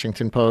The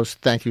Washington Post,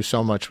 thank you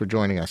so much for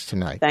joining us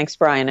tonight. Thanks,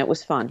 Brian. It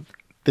was fun.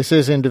 This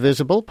is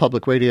Indivisible,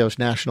 Public Radio's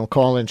national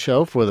call-in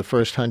show for the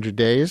first 100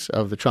 days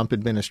of the Trump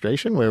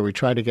administration, where we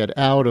try to get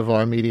out of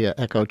our media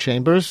echo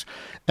chambers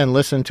and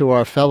listen to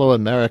our fellow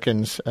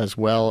Americans as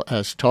well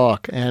as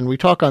talk. And we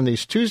talk on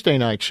these Tuesday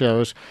night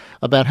shows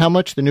about how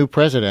much the new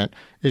president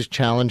is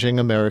challenging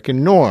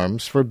American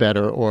norms for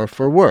better or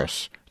for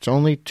worse. It's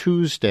only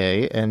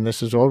Tuesday, and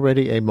this is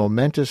already a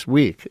momentous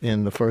week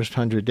in the first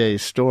 100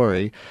 days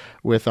story,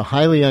 with a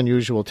highly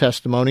unusual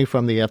testimony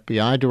from the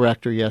FBI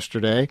director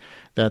yesterday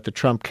that the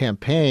Trump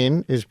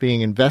campaign is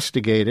being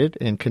investigated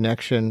in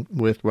connection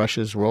with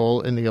Russia's role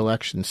in the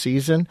election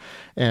season,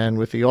 and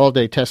with the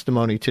all-day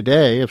testimony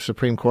today of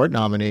Supreme Court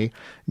nominee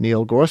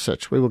Neil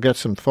Gorsuch. We will get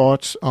some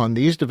thoughts on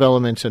these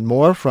developments and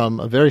more from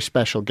a very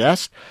special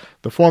guest,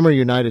 the former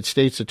United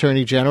States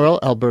Attorney General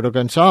Alberto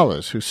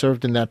Gonzales, who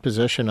served in that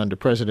position under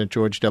President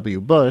George W.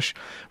 Bush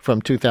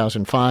from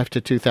 2005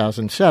 to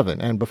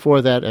 2007, and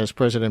before that as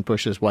President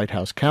Bush's White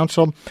House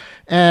counsel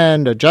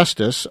and a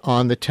justice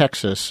on the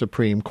Texas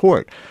Supreme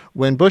Court.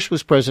 When Bush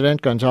was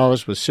president,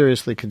 Gonzales was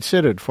seriously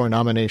considered for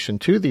nomination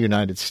to the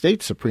United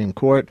States Supreme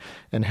Court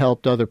and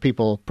helped other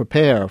people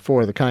prepare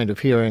for the kind of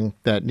hearing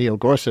that Neil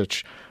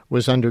Gorsuch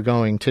was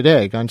undergoing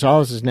today.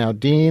 Gonzales is now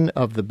dean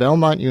of the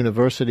Belmont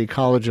University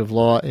College of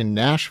Law in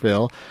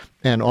Nashville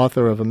and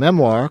author of a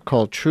memoir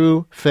called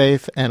True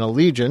Faith and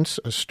Allegiance,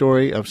 A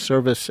Story of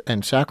Service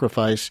and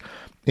Sacrifice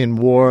in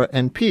War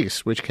and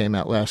Peace, which came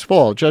out last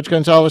fall. Judge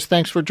Gonzales,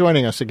 thanks for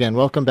joining us again.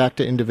 Welcome back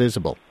to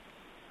Indivisible.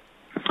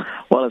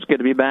 Well, it's good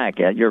to be back.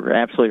 You're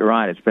absolutely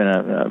right. It's been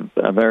a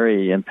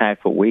very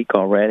impactful week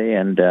already,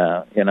 and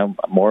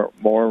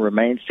more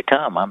remains to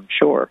come, I'm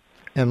sure.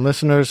 And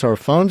listeners, our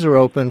phones are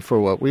open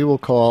for what we will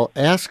call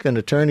Ask an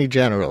Attorney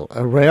General,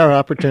 a rare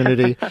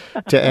opportunity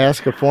to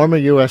ask a former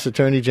U.S.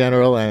 Attorney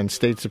General and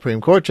State Supreme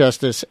Court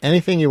Justice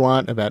anything you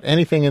want about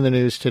anything in the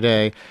news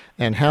today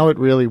and how it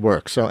really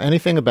works. So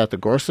anything about the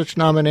Gorsuch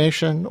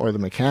nomination or the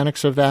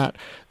mechanics of that,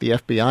 the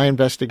FBI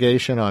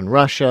investigation on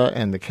Russia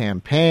and the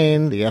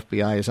campaign, the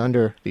FBI is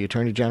under the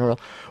Attorney General,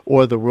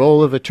 or the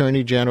role of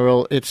Attorney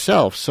General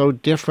itself, so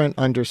different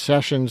under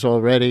Sessions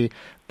already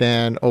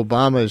than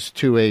Obama's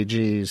two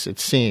AGs, it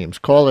seems.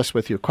 Call us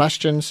with your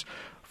questions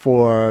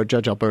for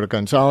Judge Alberto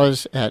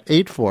Gonzales at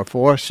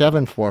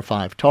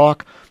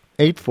 844-745-TALK,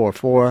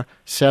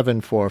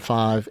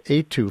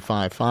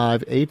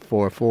 844-745-8255,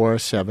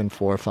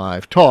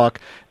 844-745-TALK.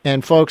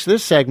 And folks,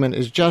 this segment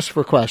is just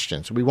for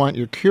questions. We want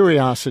your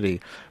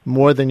curiosity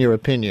more than your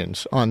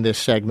opinions on this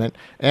segment.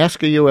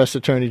 Ask a U.S.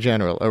 Attorney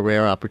General, a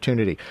rare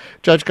opportunity.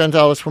 Judge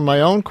Gonzales, for my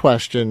own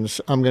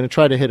questions, I'm going to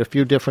try to hit a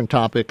few different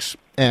topics.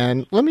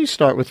 And let me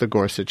start with the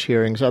Gorsuch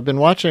hearings. I've been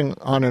watching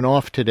on and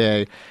off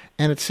today,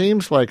 And it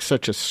seems like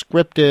such a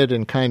scripted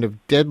and kind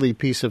of deadly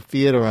piece of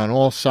theater on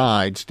all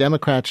sides.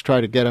 Democrats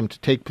try to get him to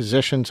take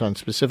positions on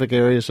specific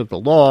areas of the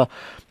law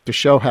to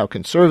show how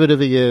conservative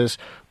he is.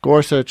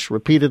 Gorsuch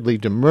repeatedly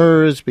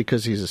demurs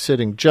because he's a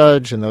sitting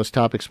judge and those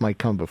topics might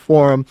come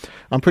before him.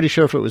 I'm pretty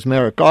sure if it was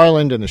Merrick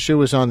Garland and the shoe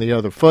was on the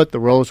other foot, the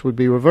roles would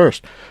be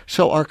reversed.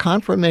 So are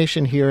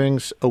confirmation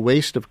hearings a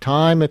waste of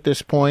time at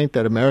this point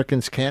that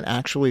Americans can't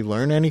actually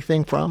learn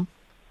anything from?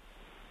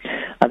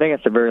 I think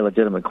it's a very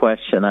legitimate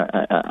question.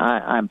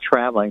 I'm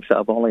traveling, so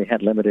I've only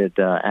had limited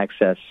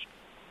access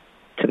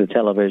to the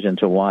television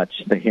to watch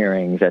the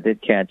hearings. I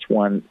did catch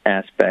one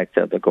aspect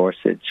of the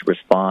Gorsuch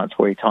response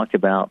where he talked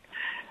about,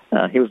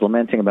 he was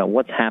lamenting about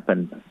what's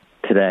happened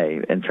today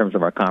in terms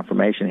of our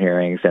confirmation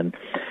hearings, and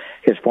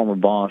his former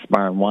boss,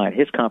 Byron White,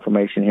 his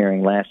confirmation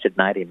hearing lasted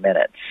 90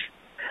 minutes.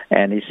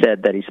 And he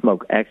said that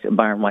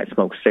Byron White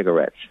smoked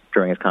cigarettes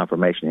during his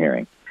confirmation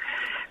hearing.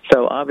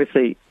 So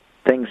obviously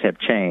things have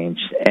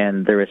changed,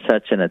 and there is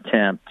such an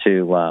attempt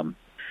to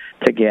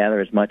gather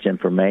as much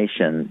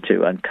information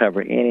to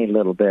uncover any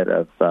little bit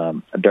of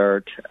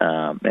dirt,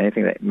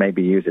 anything that may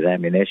be used as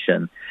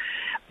ammunition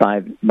by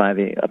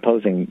the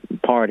opposing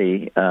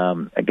party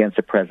against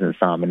the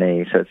president's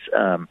nominee. So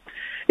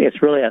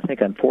it's really, I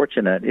think,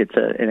 unfortunate. It's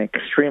an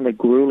extremely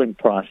grueling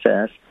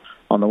process.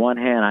 On the one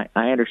hand,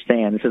 I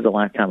understand this is a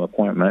lifetime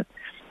appointment,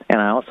 and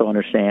I also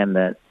understand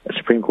that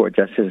Supreme Court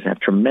justices have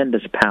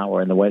tremendous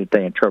power in the way that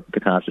they interpret the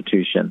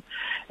Constitution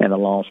and the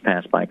laws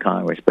passed by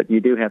Congress. But you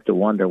do have to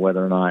wonder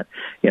whether or not,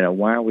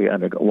 why are we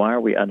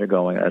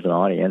undergoing as an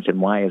audience,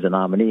 and why is a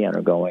nominee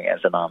undergoing as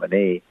a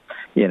nominee?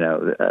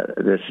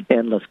 This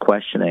endless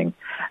questioning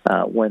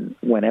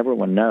when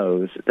everyone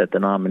knows that the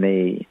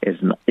nominee is,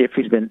 if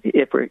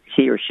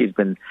he or she's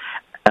been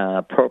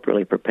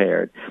appropriately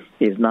prepared,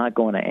 is not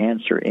going to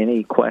answer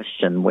any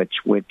question which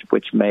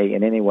may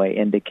in any way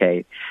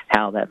indicate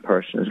how that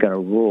person is going to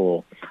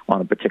rule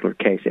on a particular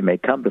case. It may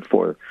come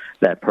before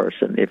that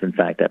person if, in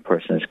fact, that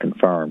person is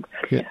confirmed.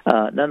 Yeah.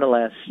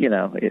 Nonetheless,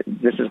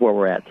 this is where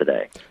we're at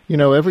today.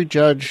 Every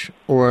judge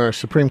or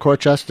Supreme Court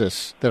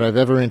justice that I've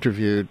ever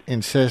interviewed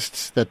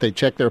insists that they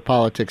check their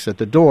politics at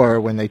the door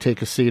when they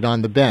take a seat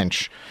on the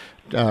bench.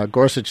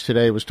 Gorsuch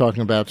today was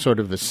talking about sort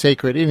of the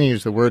sacred, he didn't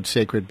use the word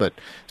sacred, but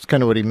it's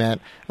kind of what he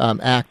meant,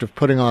 act of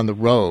putting on the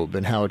robe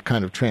and how it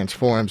kind of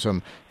transforms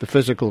him, the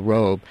physical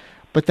robe.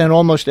 But then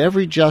almost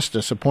every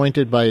justice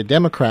appointed by a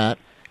Democrat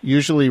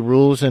usually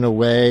rules in a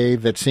way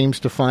that seems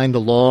to find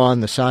the law on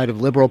the side of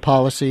liberal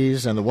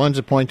policies, and the ones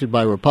appointed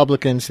by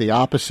Republicans, the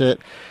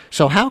opposite.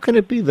 So how can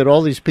it be that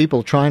all these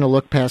people trying to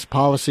look past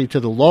policy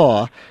to the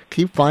law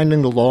keep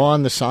finding the law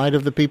on the side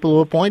of the people who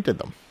appointed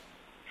them?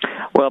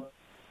 Well,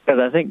 because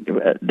I think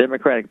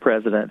Democratic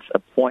presidents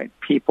appoint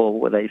people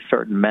with a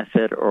certain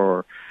method,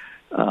 or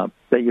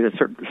they use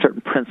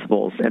certain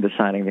principles in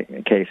deciding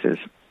the cases.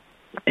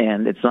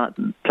 And it's not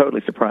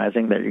totally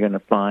surprising that you're going to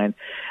find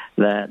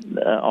that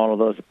all of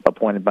those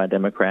appointed by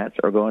Democrats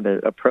are going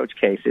to approach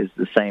cases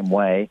the same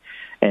way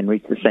and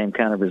reach the same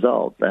kind of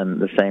result.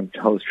 And the same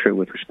holds true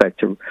with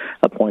respect to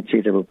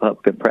appointees of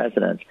Republican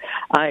presidents.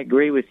 I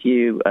agree with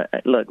you.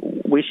 Look,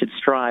 we should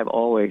strive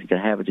always to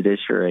have a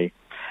judiciary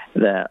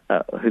that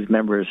whose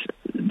members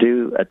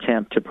do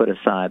attempt to put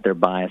aside their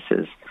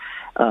biases.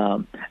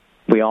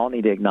 We all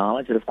need to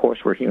acknowledge that, of course,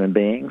 we're human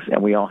beings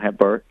and we all have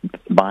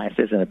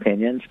biases and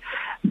opinions,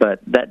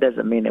 but that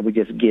doesn't mean that we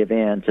just give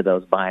in to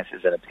those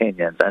biases and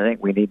opinions. I think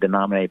we need to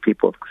nominate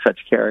people of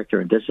such character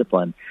and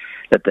discipline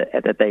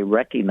that they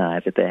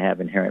recognize that they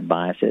have inherent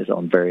biases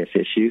on various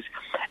issues,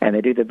 and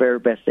they do the very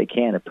best they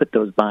can to put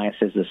those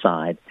biases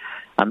aside.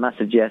 I'm not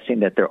suggesting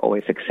that they're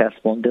always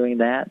successful in doing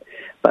that,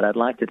 but I'd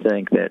like to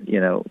think that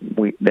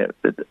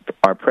that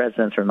our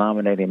presidents are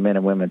nominating men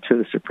and women to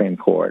the Supreme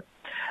Court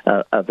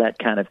of that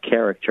kind of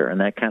character and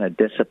that kind of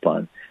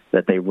discipline,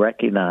 that they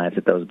recognize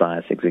that those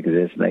biases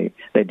exist, and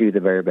they do the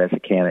very best they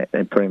can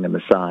in putting them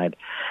aside.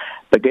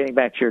 But getting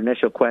back to your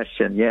initial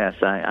question, yes,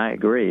 I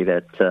agree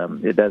that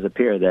it does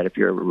appear that if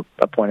you're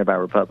appointed by a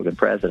Republican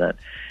president,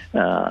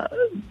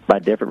 by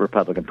different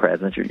Republican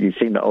presidents, you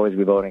seem to always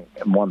be voting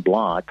in one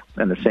block,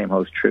 and the same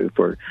holds true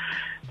for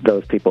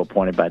those people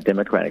appointed by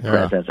Democratic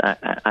presidents.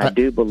 I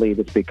do believe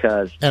it's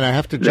because... And I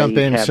have to jump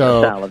in,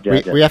 so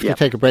we have to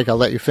take a break. I'll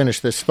let you finish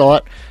this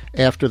thought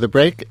after the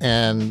break,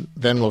 and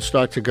then we'll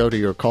start to go to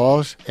your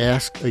calls.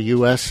 Ask a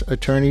U.S.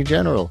 Attorney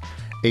General,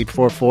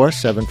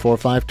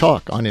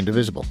 844-745-TALK on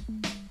Indivisible.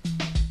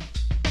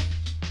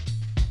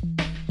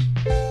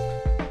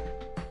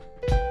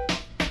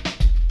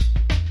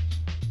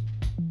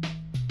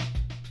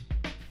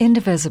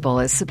 Indivisible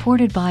is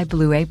supported by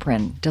Blue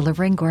Apron,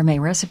 delivering gourmet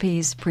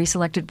recipes,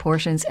 pre-selected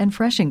portions, and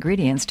fresh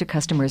ingredients to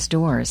customers'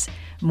 doors.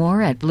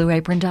 More at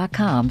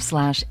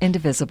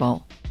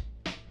blueapron.com/indivisible.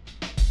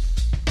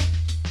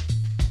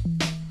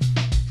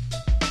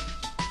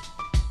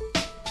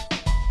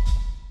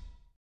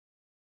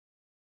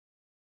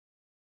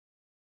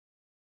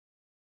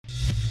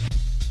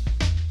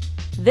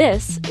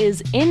 This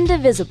is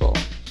Indivisible.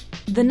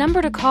 The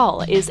number to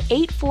call is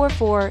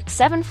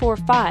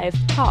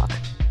 844-745-TALK.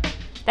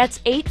 That's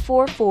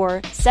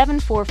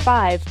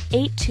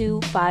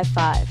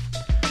 844-745-8255.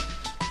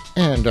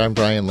 And I'm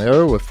Brian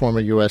Lehrer with former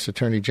U.S.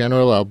 Attorney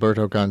General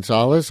Alberto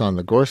Gonzales on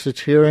the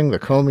Gorsuch hearing, the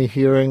Comey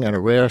hearing, and a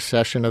rare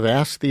session of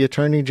Ask the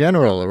Attorney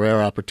General, a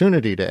rare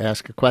opportunity to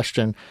ask a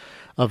question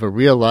of a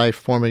real-life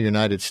former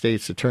United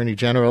States Attorney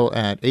General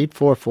at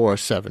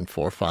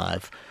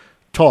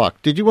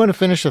 844-745-TALK. Did you want to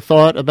finish a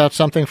thought about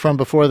something from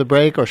before the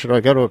break, or should I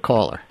go to a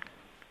caller?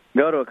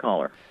 Go to a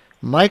caller.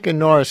 Mike in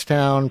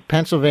Norristown,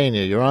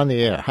 Pennsylvania. You're on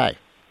the air. Hi.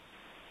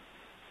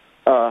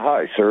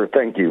 Hi, sir.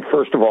 Thank you.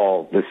 First of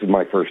all, this is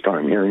my first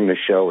time hearing this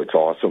show. It's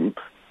awesome,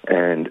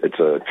 and it's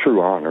a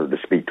true honor to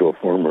speak to a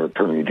former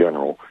Attorney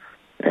General.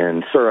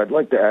 And, sir, I'd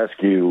like to ask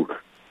you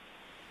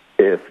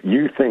if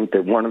you think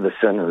that one of the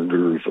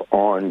senators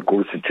on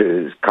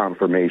Gorsuch's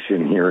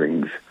confirmation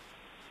hearings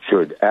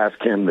should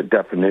ask him the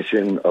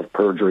definition of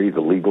perjury,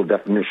 the legal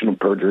definition of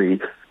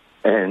perjury,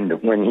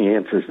 and when he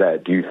answers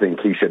that, do you think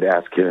he should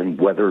ask him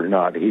whether or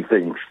not he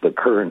thinks the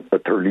current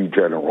Attorney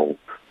General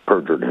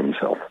perjured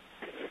himself?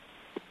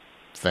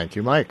 Thank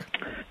you, Mike.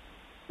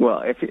 Well,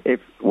 I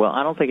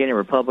don't think any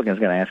Republican is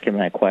going to ask him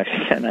that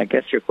question. I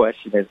guess your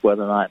question is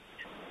whether or not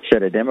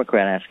should a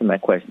Democrat ask him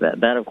that question.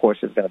 That of course,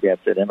 is going to be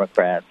up to the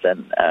Democrats,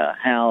 and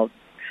how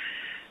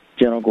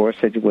General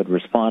Gorsuch would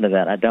respond to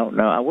that, I don't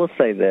know. I will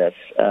say this: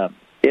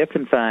 if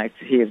in fact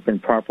he has been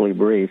properly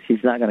briefed,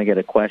 he's not going to get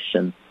a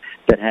question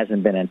that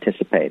hasn't been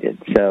anticipated.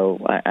 So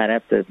I'd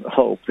have to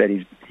hope that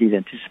he's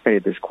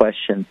anticipated this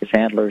question. His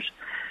handlers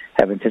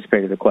have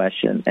anticipated the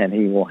question, and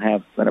he will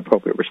have an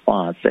appropriate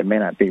response. It may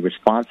not be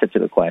responsive to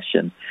the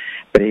question,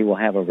 but he will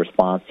have a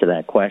response to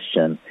that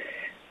question.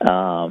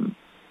 Again,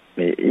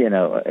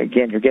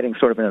 you're getting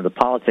sort of into the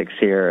politics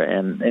here,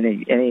 and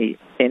any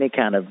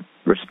kind of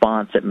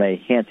response that may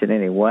hint in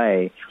any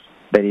way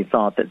that he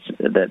thought that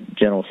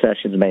General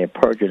Sessions may have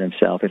perjured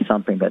himself is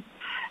something that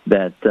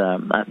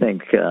I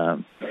think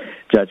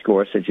Judge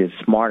Gorsuch is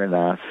smart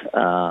enough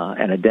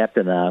and adept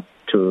enough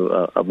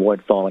to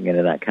avoid falling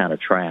into that kind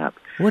of trap.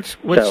 What's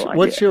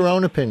your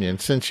own opinion,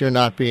 since you're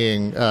not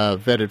being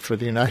vetted for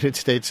the United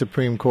States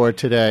Supreme Court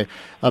today,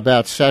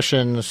 about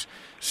Sessions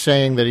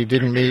saying that he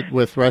didn't meet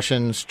with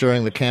Russians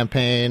during the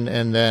campaign,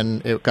 and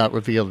then it got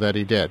revealed that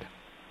he did?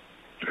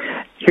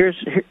 Here's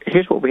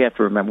what we have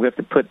to remember. We have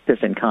to put this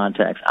in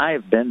context. I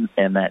have been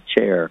in that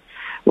chair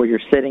where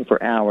you're sitting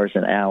for hours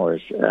and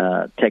hours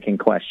taking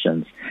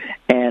questions,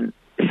 and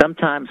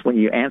sometimes when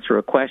you answer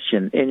a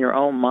question, in your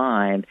own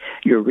mind,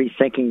 you're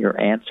rethinking your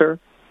answer,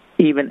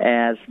 even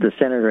as the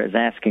senator is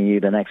asking you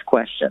the next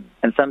question.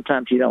 And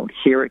sometimes you don't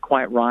hear it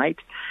quite right,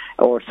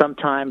 or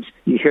sometimes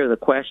you hear the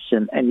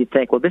question and you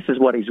think, well, this is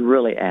what he's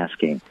really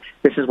asking.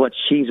 This is what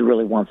she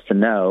really wants to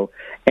know.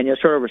 And you'll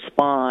sort of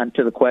respond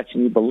to the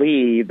question you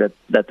believe that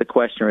the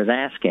questioner is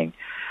asking.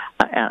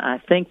 I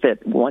think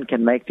that one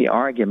can make the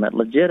argument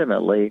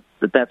legitimately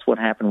that that's what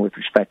happened with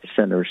respect to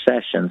Senator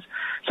Sessions.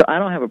 So I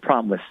don't have a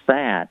problem with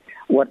that.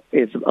 What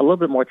is a little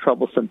bit more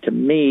troublesome to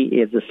me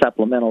is the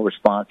supplemental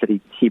response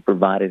that he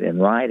provided in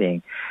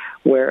writing,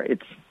 where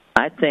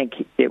I think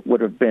it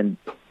would have been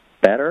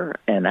better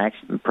and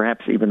actually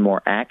perhaps even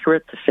more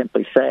accurate to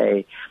simply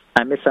say,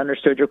 I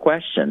misunderstood your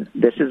question.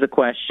 This is a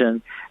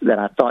question that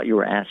I thought you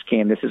were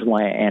asking, and this is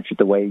why I answered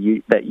the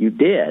way that you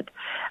did.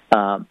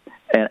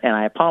 And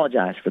I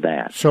apologize for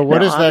that. So what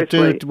does that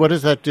do? What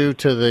does that do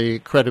to the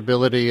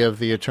credibility of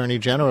the Attorney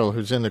General,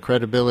 who's in the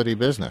credibility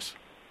business?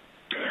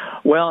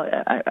 Well,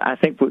 I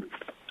think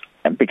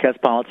because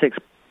politics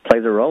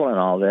plays a role in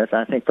all this,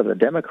 I think for the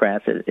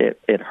Democrats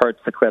it hurts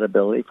the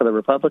credibility. For the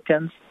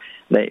Republicans,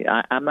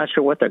 I'm not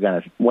sure what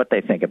they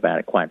think about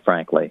it, quite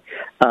frankly.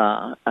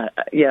 I'm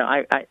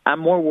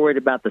more worried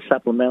about the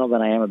supplemental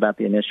than I am about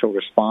the initial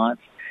response.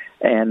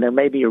 And there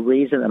may be a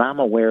reason that I'm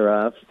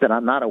aware of, that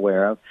I'm not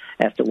aware of,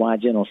 as to why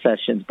General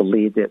Sessions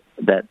believed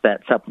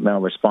that supplemental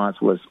response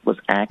was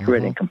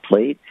accurate and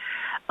complete.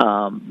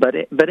 But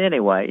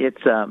anyway,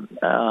 it's an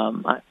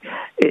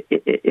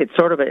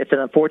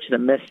unfortunate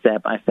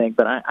misstep, I think.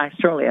 But I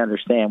certainly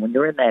understand when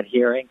you're in that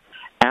hearing,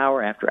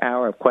 hour after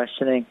hour of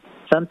questioning,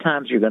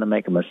 sometimes you're going to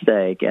make a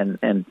mistake, and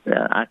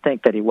I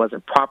think that he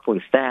wasn't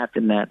properly staffed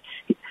in that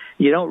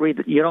you don't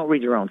read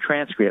your own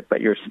transcript,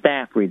 but your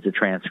staff reads the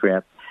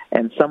transcript.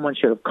 And someone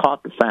should have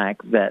caught the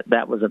fact that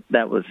that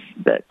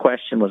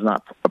question was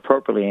not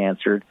appropriately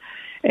answered,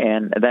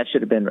 and that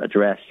should have been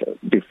addressed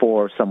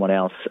before someone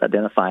else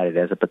identified it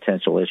as a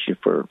potential issue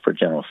for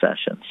General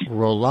Sessions.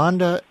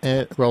 Rolando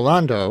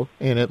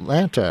in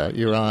Atlanta,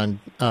 you're on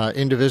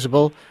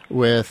Indivisible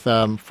with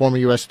former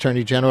U.S.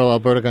 Attorney General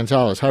Alberto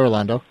Gonzales. Hi,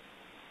 Rolando.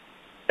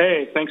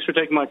 Hey, thanks for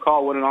taking my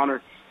call. What an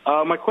honor.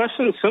 My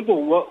question is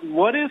simple.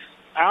 What if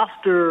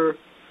after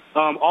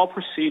all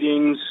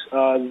proceedings,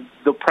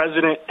 the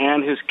president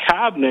and his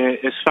cabinet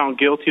is found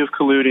guilty of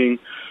colluding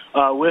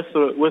with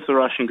the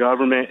Russian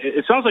government?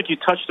 It sounds like you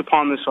touched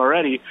upon this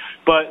already,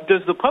 but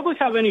does the public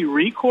have any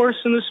recourse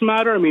in this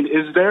matter? I mean,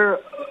 is there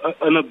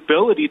an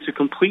ability to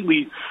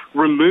completely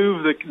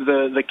remove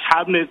the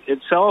cabinet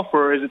itself,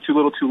 or is it too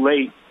little too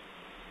late?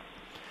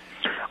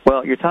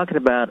 Well, you're talking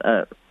about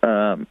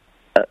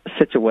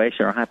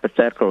situation or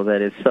hypothetical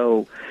that is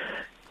so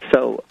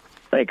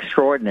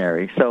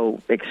extraordinary, so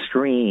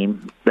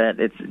extreme that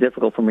it's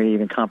difficult for me to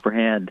even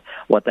comprehend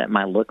what that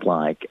might look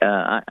like.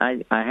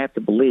 I have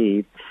to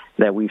believe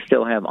that we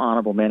still have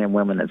honorable men and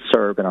women that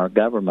serve in our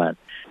government,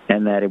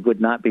 and that it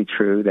would not be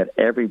true that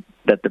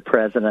the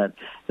president,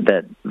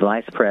 that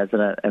vice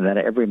president, and that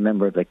every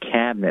member of the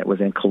cabinet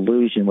was in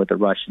collusion with the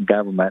Russian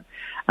government.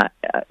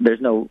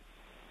 There's no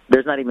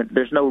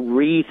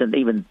reason to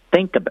even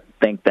think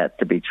that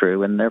to be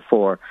true, and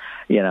therefore,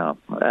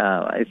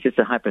 it's just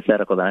a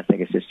hypothetical that I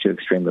think is just too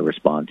extreme to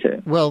respond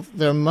to. Well,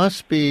 there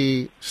must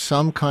be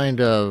some kind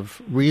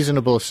of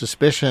reasonable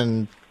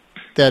suspicion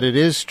that it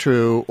is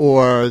true,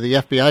 or the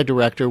FBI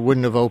director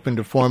wouldn't have opened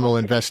a formal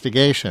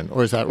investigation,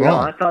 or is that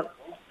wrong?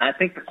 I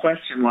think the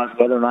question was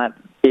whether or not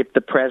if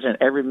the president,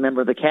 every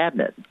member of the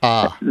cabinet.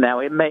 Now,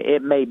 it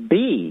may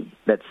be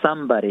that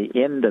somebody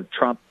in the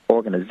Trump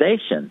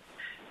organization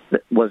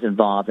was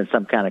involved in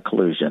some kind of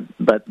collusion,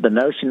 but the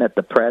notion that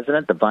the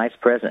president, the vice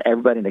president,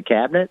 everybody in the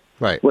cabinet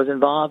was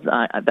involved,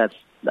 that's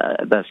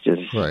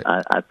just, right.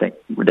 I think,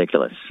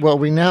 ridiculous. Well,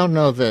 we now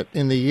know that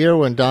in the year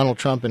when Donald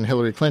Trump and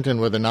Hillary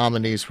Clinton were the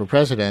nominees for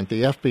president,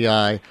 the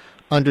FBI,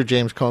 under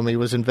James Comey,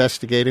 was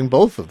investigating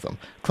both of them.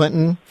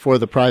 Clinton for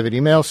the private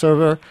email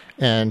server,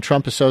 and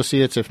Trump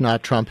associates, if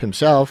not Trump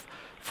himself,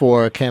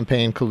 for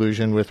campaign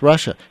collusion with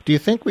Russia. Do you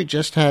think we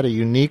just had a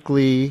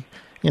uniquely,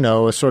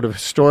 a sort of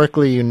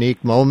historically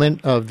unique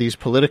moment of these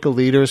political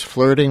leaders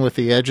flirting with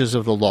the edges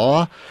of the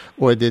law?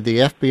 Or did the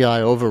FBI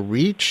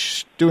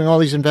overreach doing all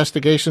these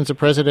investigations of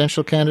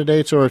presidential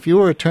candidates? Or if you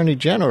were Attorney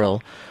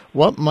General,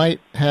 what might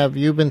have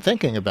you been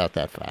thinking about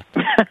that fact?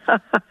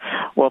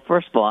 Well,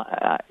 first of all,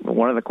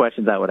 one of the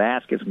questions I would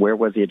ask is, where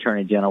was the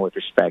Attorney General with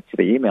respect to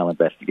the email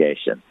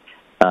investigation?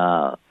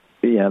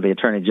 The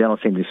Attorney General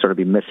seemed to sort of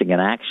be missing in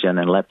action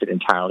and left it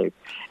entirely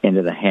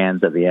into the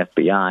hands of the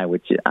FBI,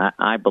 which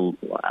I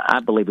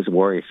believe is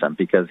worrisome,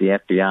 because the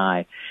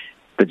FBI,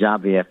 the job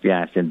of the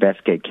FBI is to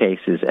investigate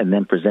cases and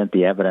then present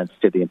the evidence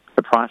to the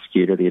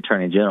prosecutor, the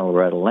Attorney General,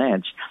 Loretta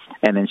Lynch,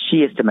 and then she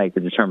is to make the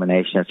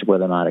determination as to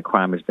whether or not a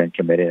crime has been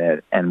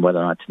committed and whether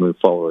or not to move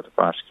forward with the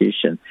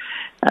prosecution.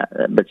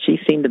 But she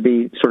seemed to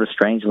be sort of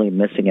strangely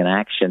missing in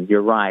action.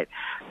 You're right.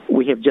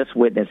 We have just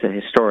witnessed a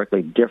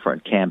historically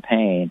different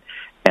campaign.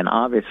 And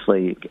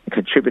obviously,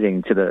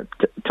 contributing to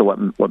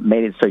what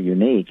made it so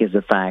unique is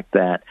the fact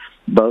that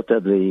both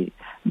the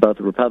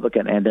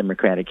Republican and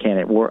Democratic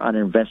candidate were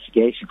under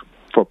investigation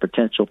for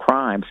potential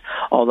crimes.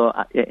 Although,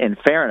 in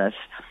fairness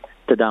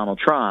to Donald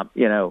Trump,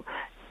 it's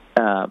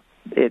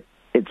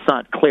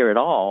not clear at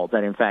all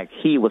that in fact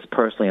he was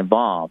personally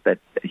involved, that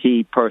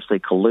he personally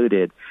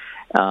colluded.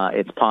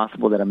 It's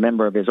possible that a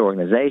member of his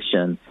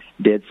organization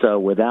did so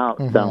without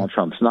Donald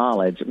Trump's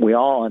knowledge. We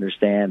all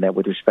understand that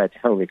with respect to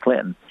Hillary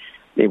Clinton,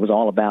 it was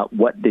all about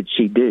what did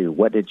she do?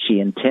 What did she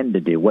intend to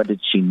do? What did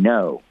she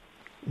know?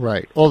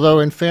 Right. Although,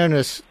 in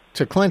fairness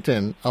to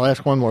Clinton, I'll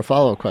ask one more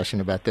follow-up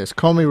question about this.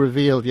 Comey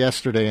revealed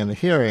yesterday in the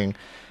hearing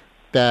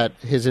that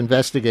his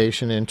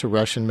investigation into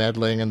Russian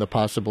meddling and the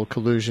possible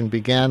collusion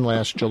began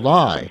last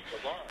July.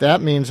 That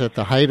means at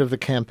the height of the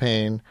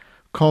campaign,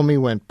 Comey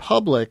went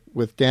public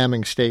with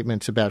damning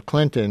statements about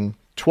Clinton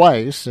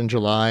twice, in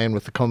July and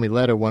with the Comey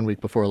letter 1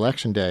 week before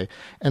Election Day,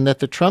 and that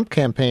the Trump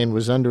campaign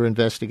was under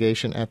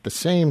investigation at the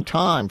same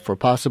time for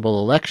possible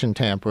election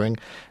tampering,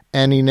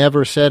 and he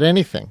never said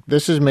anything.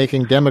 This is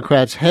making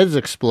Democrats' heads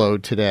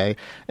explode today,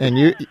 and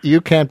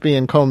you can't be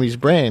in Comey's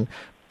brain,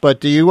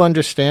 but do you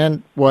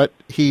understand what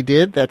he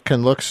did that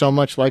can look so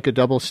much like a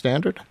double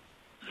standard?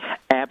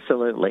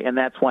 Absolutely, and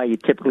that's why you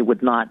typically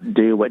would not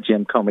do what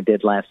Jim Comey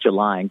did last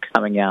July and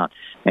coming out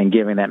and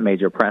giving that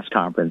major press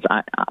conference.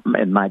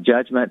 In my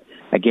judgment,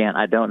 again,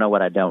 I don't know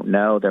what I don't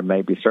know. There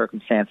may be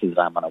circumstances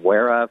I'm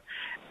unaware of.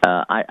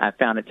 I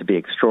found it to be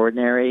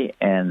extraordinary,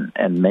 and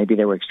maybe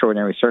there were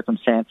extraordinary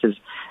circumstances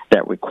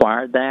that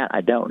required that.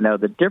 I don't know.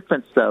 The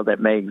difference, though, that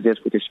may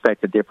exist with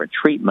respect to different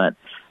treatment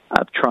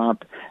of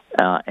Trump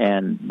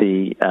and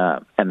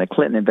the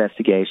Clinton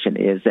investigation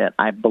is that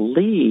I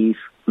believe,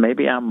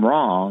 maybe I'm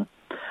wrong,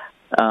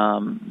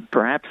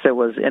 perhaps there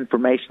was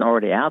information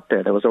already out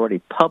there that was already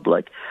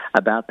public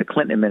about the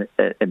Clinton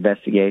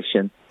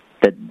investigation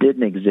that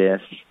didn't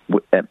exist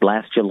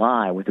last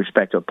July with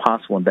respect to a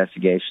possible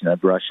investigation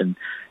of Russian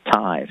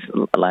ties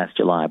last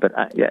July. But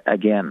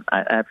again,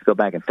 I have to go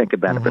back and think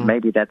about it, but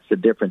maybe that's the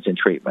difference in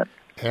treatment.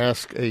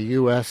 Ask a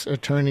U.S.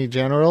 Attorney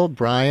General,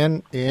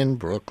 Brian in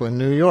Brooklyn,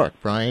 New York.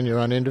 Brian, you're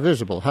on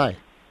Indivisible. Hi.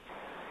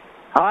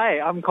 Hi,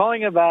 I'm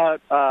calling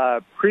about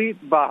Preet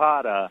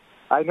Bharara.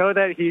 I know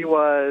that he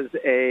was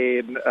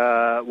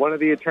one of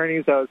the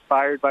attorneys that was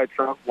fired by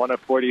Trump, one of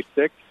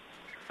 46.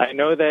 I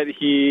know that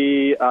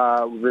he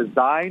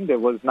resigned. It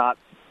was not.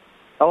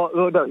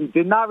 Oh no, he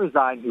did not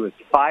resign. He was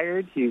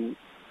fired.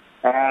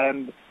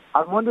 And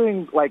I'm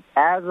wondering, like,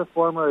 as a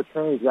former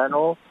attorney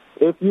general,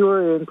 if you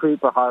were in Preet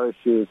Bharara's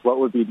shoes, what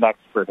would be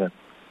next for him?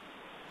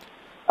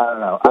 I don't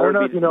know. I don't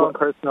know if you know him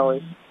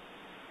personally.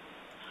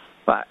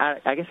 But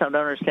I guess I don't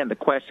understand the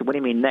question. What do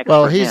you mean next?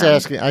 Well, for he's him?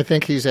 asking. I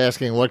think he's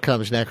asking what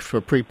comes next for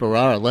Preet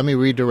Bharara. Let me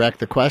redirect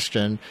the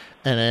question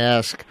and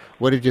ask,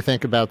 what did you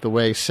think about the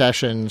way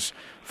Sessions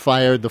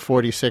fired the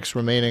 46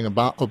 remaining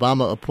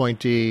Obama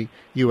appointee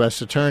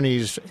U.S.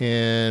 attorneys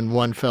in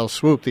one fell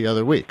swoop the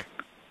other week?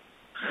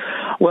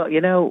 Well,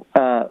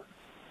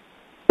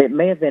 it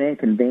may have been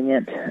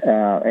inconvenient,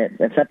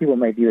 and some people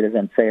may view it as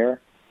unfair,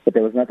 but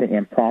there was nothing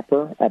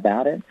improper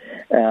about it.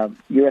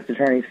 U.S.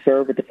 attorneys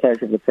serve at the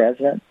pleasure of the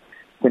president.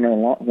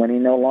 When he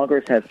no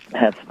longer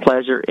has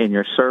pleasure in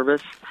your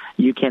service,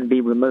 you can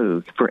be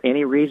removed for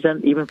any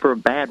reason, even for a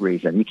bad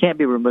reason. You can't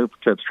be removed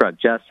to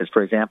obstruct justice.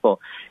 For example,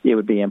 it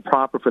would be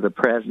improper for the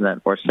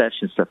president or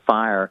Sessions to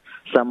fire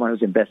someone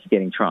who's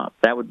investigating Trump.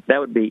 That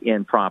would be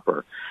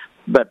improper.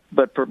 But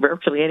for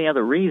virtually any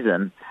other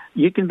reason,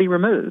 you can be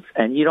removed,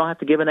 and you don't have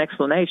to give an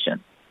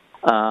explanation.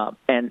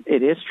 And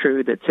it is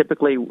true that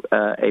typically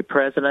a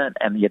president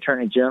and the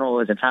attorney general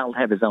is entitled to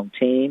have his own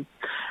team.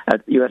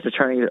 U.S.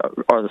 attorneys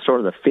are the sort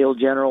of the field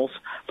generals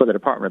for the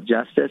Department of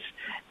Justice,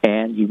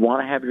 and you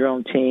want to have your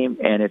own team.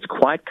 And it's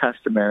quite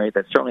customary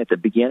that certainly at the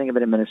beginning of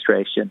an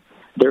administration,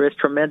 there is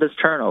tremendous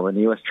turnover in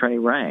the U.S. attorney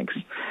ranks.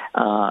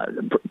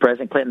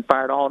 President Clinton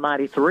fired all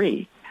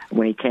 93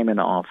 when he came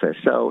into office.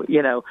 So,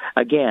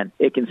 again,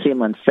 it can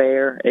seem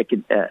unfair.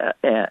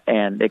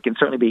 And it can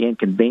certainly be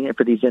inconvenient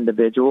for these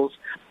individuals.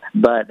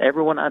 But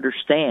everyone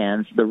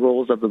understands the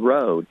rules of the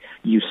road.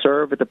 You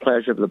serve at the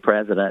pleasure of the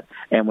president,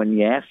 and when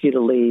he asks you to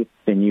leave,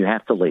 then you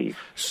have to leave.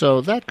 So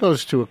that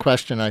goes to a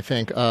question, I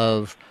think,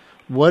 of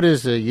what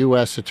is a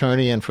U.S.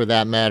 attorney, and for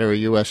that matter, a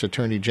U.S.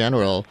 attorney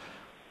general,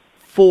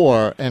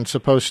 for and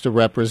supposed to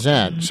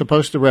represent? Mm-hmm.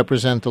 Supposed to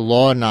represent the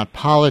law, not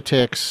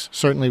politics.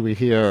 Certainly we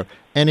hear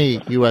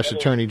any U.S.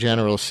 attorney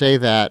general say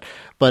that.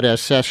 But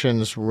as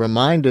Sessions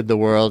reminded the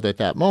world at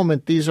that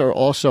moment, these are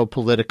also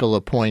political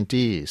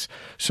appointees.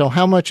 So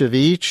how much of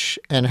each,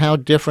 and how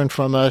different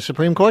from a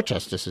Supreme Court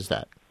justice is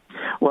that?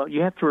 Well,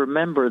 you have to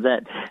remember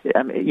that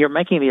you're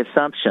making the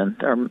assumption,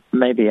 or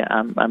maybe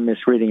I'm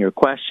misreading your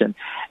question,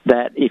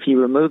 that if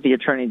you remove the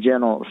attorney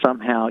general,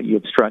 somehow you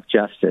obstruct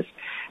justice.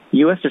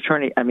 U.S.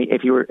 attorney,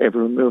 if you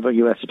remove a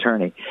U.S.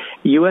 attorney,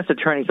 U.S.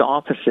 attorneys'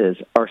 offices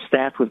are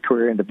staffed with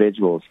career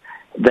individuals.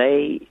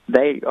 They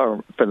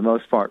are, for the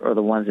most part, are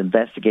the ones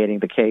investigating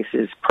the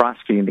cases,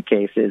 prosecuting the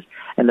cases,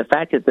 and the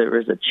fact that there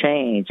is a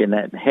change in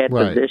that head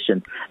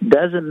position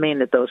doesn't mean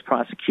that those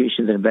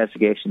prosecutions and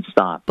investigations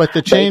stop. But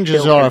the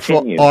changes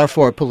are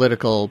for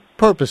political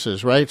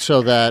purposes, right?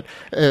 So that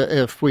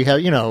if we have,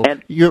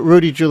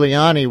 Rudy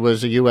Giuliani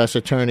was a U.S.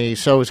 attorney,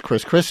 so is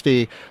Chris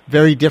Christie,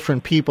 very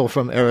different people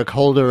from Eric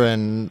Holder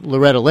and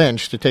Loretta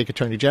Lynch, to take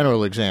attorney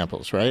general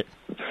examples, right?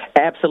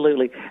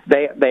 Absolutely.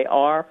 They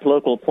are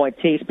political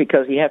appointees,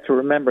 because you have to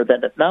remember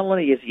that not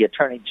only is the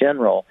attorney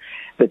general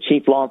the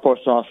chief law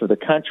enforcement officer of the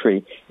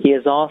country, he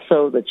is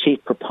also the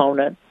chief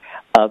proponent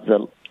of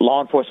the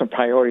law enforcement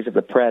priorities of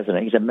the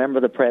president. He's a member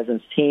of the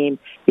president's team.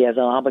 He has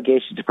an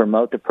obligation to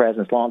promote the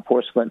president's law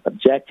enforcement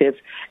objectives.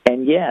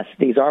 And yes,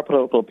 these are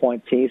political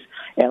appointees,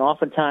 and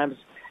oftentimes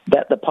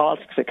that the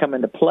politics that come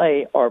into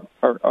play are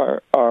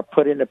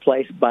put into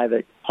place by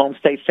the home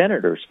state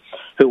senators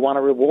who want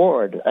to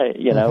reward,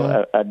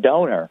 a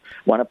donor,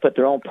 want to put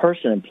their own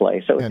person in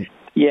place. So,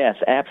 yes,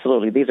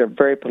 absolutely. These are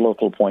very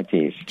political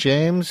appointees.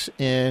 James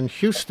in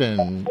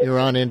Houston, you're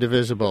on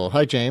Indivisible.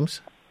 Hi,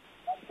 James.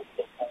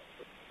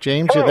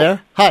 James, you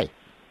there? Hi.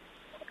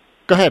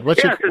 Go ahead.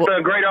 It's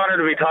a great honor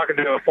to be talking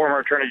to a former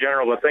attorney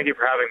general, but thank you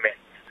for having me.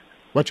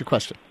 What's your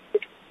question?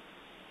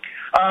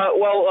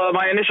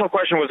 My initial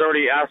question was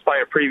already asked by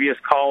a previous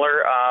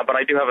caller, but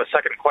I do have a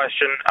second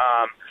question,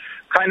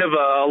 kind of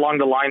along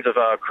the lines of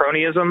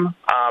cronyism.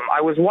 I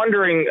was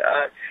wondering,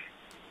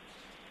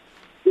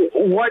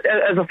 what,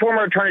 as a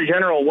former attorney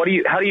general,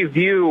 how do you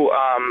view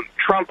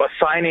Trump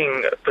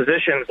assigning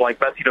positions like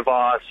Betsy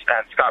DeVos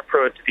and Scott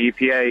Pruitt to the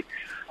EPA,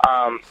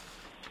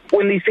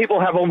 when these people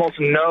have almost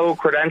no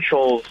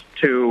credentials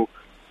to,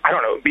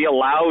 be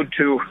allowed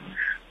to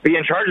be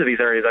in charge of these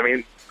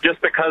areas?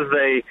 Just because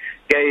they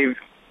gave.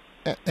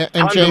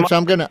 And James,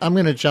 I'm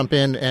gonna jump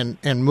in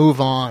and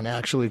move on,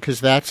 actually,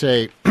 because that's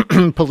a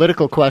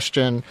political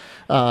question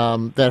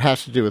that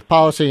has to do with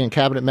policy and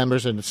cabinet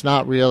members, and it's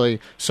not really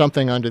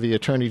something under the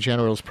Attorney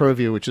General's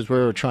purview, which is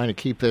where we're trying to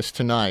keep this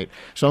tonight.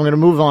 So I'm going to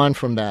move on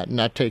from that and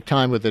not take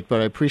time with it,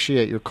 but I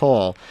appreciate your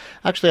call.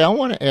 Actually, I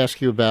want to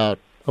ask you about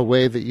a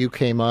way that you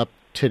came up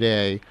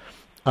today.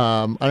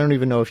 I don't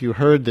even know if you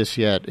heard this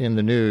yet in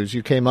the news.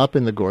 You came up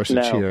in the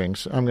Gorsuch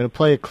hearings. I'm going to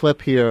play a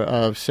clip here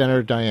of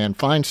Senator Dianne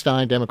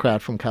Feinstein,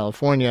 Democrat from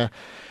California,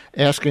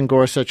 asking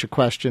Gorsuch a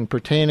question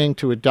pertaining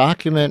to a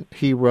document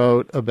he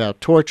wrote about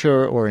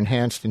torture or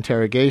enhanced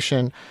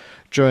interrogation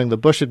during the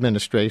Bush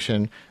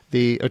administration.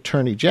 The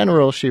Attorney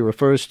General she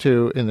refers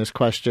to in this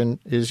question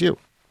is you.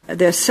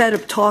 Their set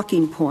of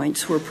talking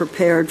points were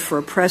prepared for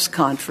a press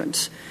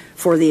conference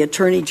for the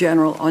Attorney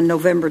General on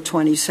November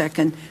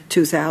 22,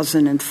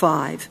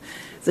 2005.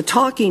 The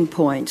talking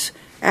points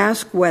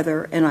ask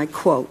whether, and I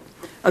quote,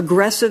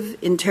 aggressive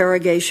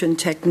interrogation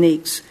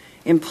techniques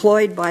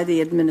employed by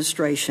the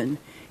administration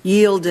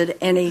yielded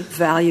any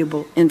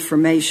valuable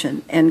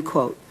information, end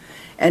quote.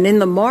 And in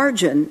the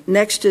margin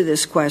next to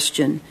this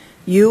question,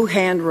 you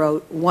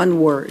handwrote one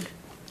word,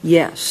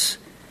 yes.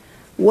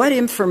 What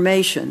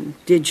information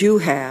did you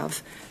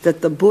have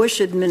that the Bush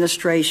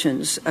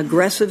administration's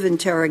aggressive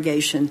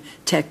interrogation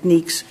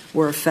techniques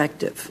were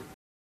effective?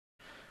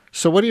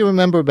 So what do you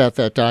remember about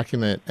that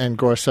document and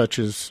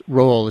Gorsuch's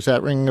role? Is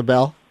that ringing a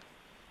bell?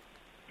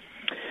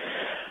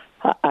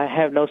 I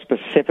have no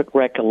specific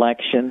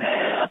recollection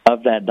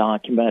of that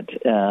document.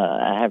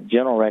 I have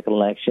general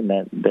recollection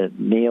that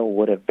Neil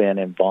would have been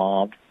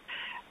involved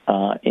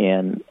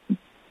in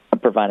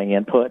providing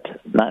input.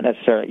 Not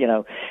necessarily,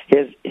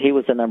 he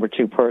was the number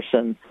 2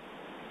 person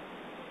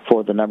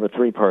for the number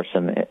 3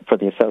 person for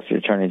the Associate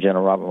Attorney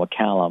General, Robert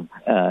McCallum,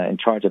 in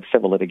charge of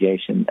civil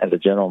litigation as a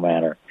general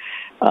matter.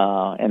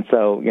 And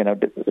so,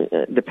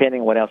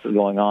 depending on what else is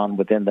going on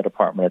within the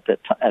department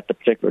at the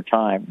particular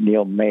time,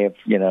 Neil may have,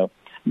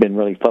 been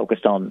really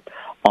focused on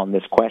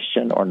this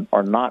question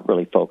or not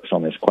really focused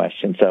on this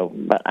question. So,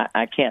 but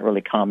I can't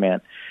really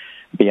comment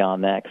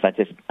beyond that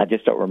because I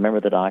just don't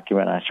remember the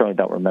document. I certainly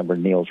don't remember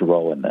Neil's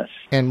role in this.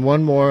 And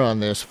one more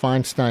on this.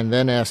 Feinstein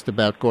then asked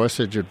about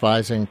Gorsuch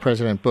advising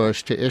President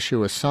Bush to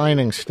issue a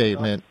signing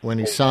statement when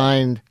he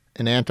signed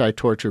an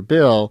anti-torture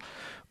bill,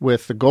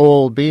 with the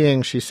goal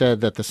being, she said,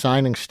 that the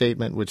signing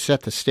statement would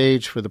set the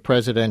stage for the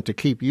president to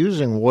keep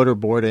using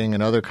waterboarding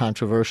and other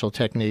controversial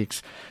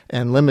techniques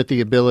and limit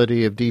the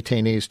ability of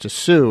detainees to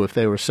sue if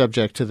they were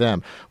subject to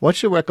them.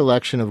 What's your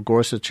recollection of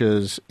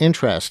Gorsuch's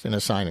interest in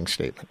a signing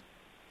statement?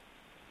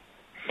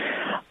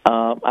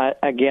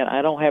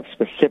 I don't have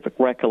specific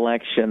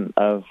recollection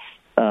of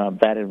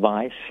that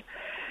advice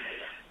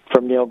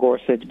from Neil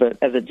Gorsuch, but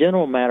as a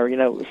general matter,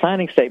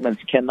 signing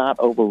statements cannot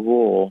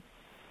overrule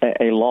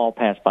a law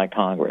passed by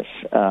Congress.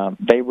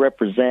 They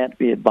represent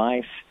the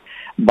advice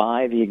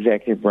by the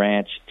executive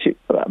branch,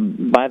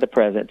 by the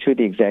president to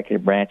the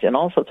executive branch, and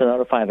also to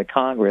notify the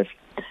Congress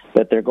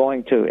that they're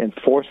going to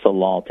enforce the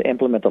law, to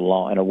implement the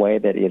law in a way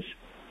that is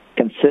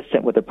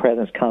consistent with the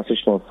president's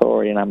constitutional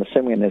authority, and I'm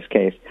assuming in this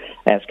case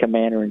as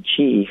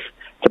commander-in-chief,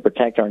 to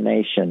protect our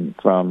nation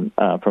from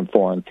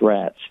foreign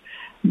threats.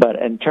 But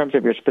in terms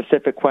of your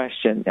specific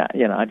question,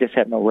 I just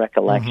have no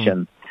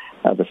recollection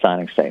of the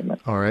signing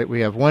statement. All right,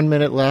 we have 1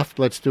 minute left.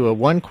 Let's do a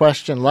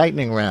one-question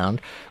lightning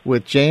round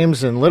with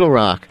James in Little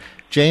Rock.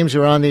 James,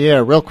 you're on the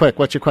air. Real quick,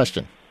 what's your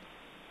question?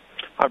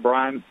 Hi,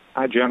 Brian.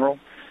 Hi, General.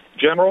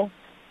 General,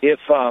 if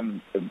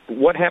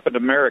what happened to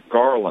Merrick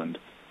Garland,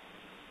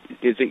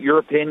 is it your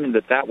opinion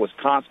that was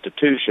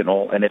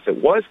constitutional? And if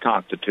it was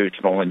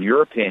constitutional, in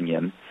your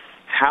opinion,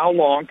 how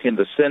long can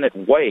the Senate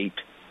wait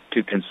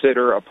to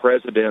consider a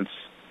president's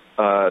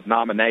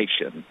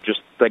nomination?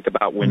 Just think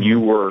about when you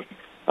were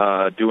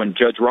doing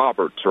Judge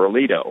Roberts or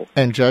Alito.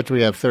 And, Judge,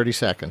 we have 30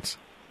 seconds.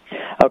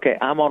 Okay,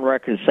 I'm on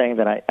record saying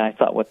that I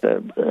thought what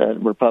the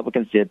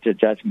Republicans did to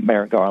Judge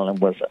Merrick Garland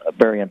was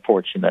very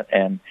unfortunate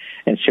and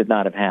should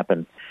not have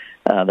happened.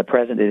 The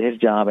president did his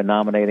job in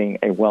nominating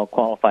a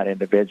well-qualified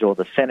individual.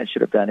 The Senate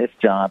should have done its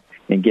job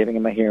in giving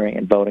him a hearing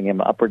and voting him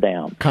up or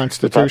down.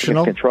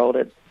 Constitutional? Controlled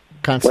it.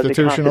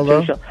 Constitutional,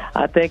 though?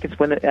 I think it's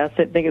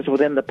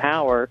within the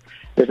power.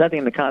 There's nothing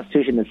in the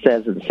Constitution that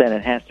says that the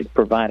Senate has to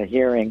provide a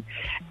hearing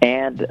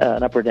and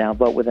an up or down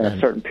vote within a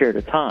certain period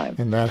of time.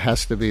 And that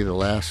has to be the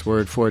last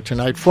word for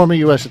tonight. Former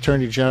U.S.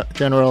 Attorney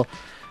General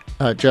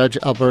Judge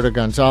Alberto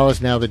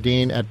Gonzalez, now the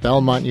Dean at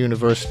Belmont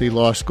University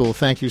Law School.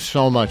 Thank you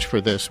so much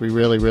for this. We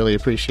really, really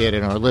appreciate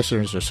it, and our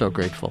listeners are so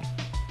grateful.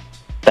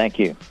 Thank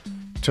you.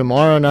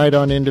 Tomorrow night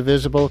on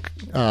Indivisible,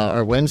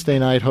 our Wednesday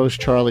night host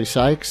Charlie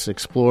Sykes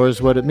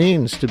explores what it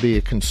means to be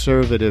a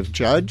conservative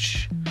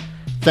judge.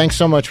 Thanks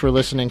so much for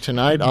listening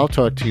tonight. I'll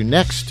talk to you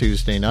next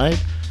Tuesday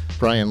night.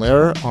 Brian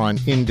Lehrer on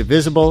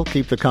Indivisible.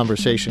 Keep the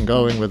conversation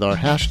going with our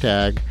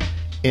hashtag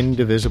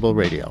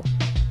 #IndivisibleRadio.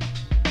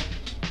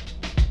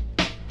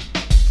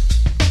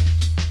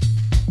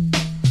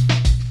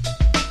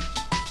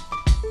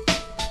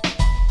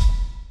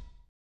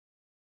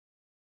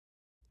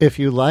 If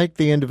you like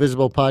the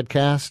Indivisible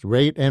podcast,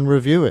 rate and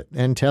review it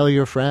and tell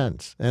your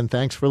friends. And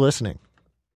thanks for listening.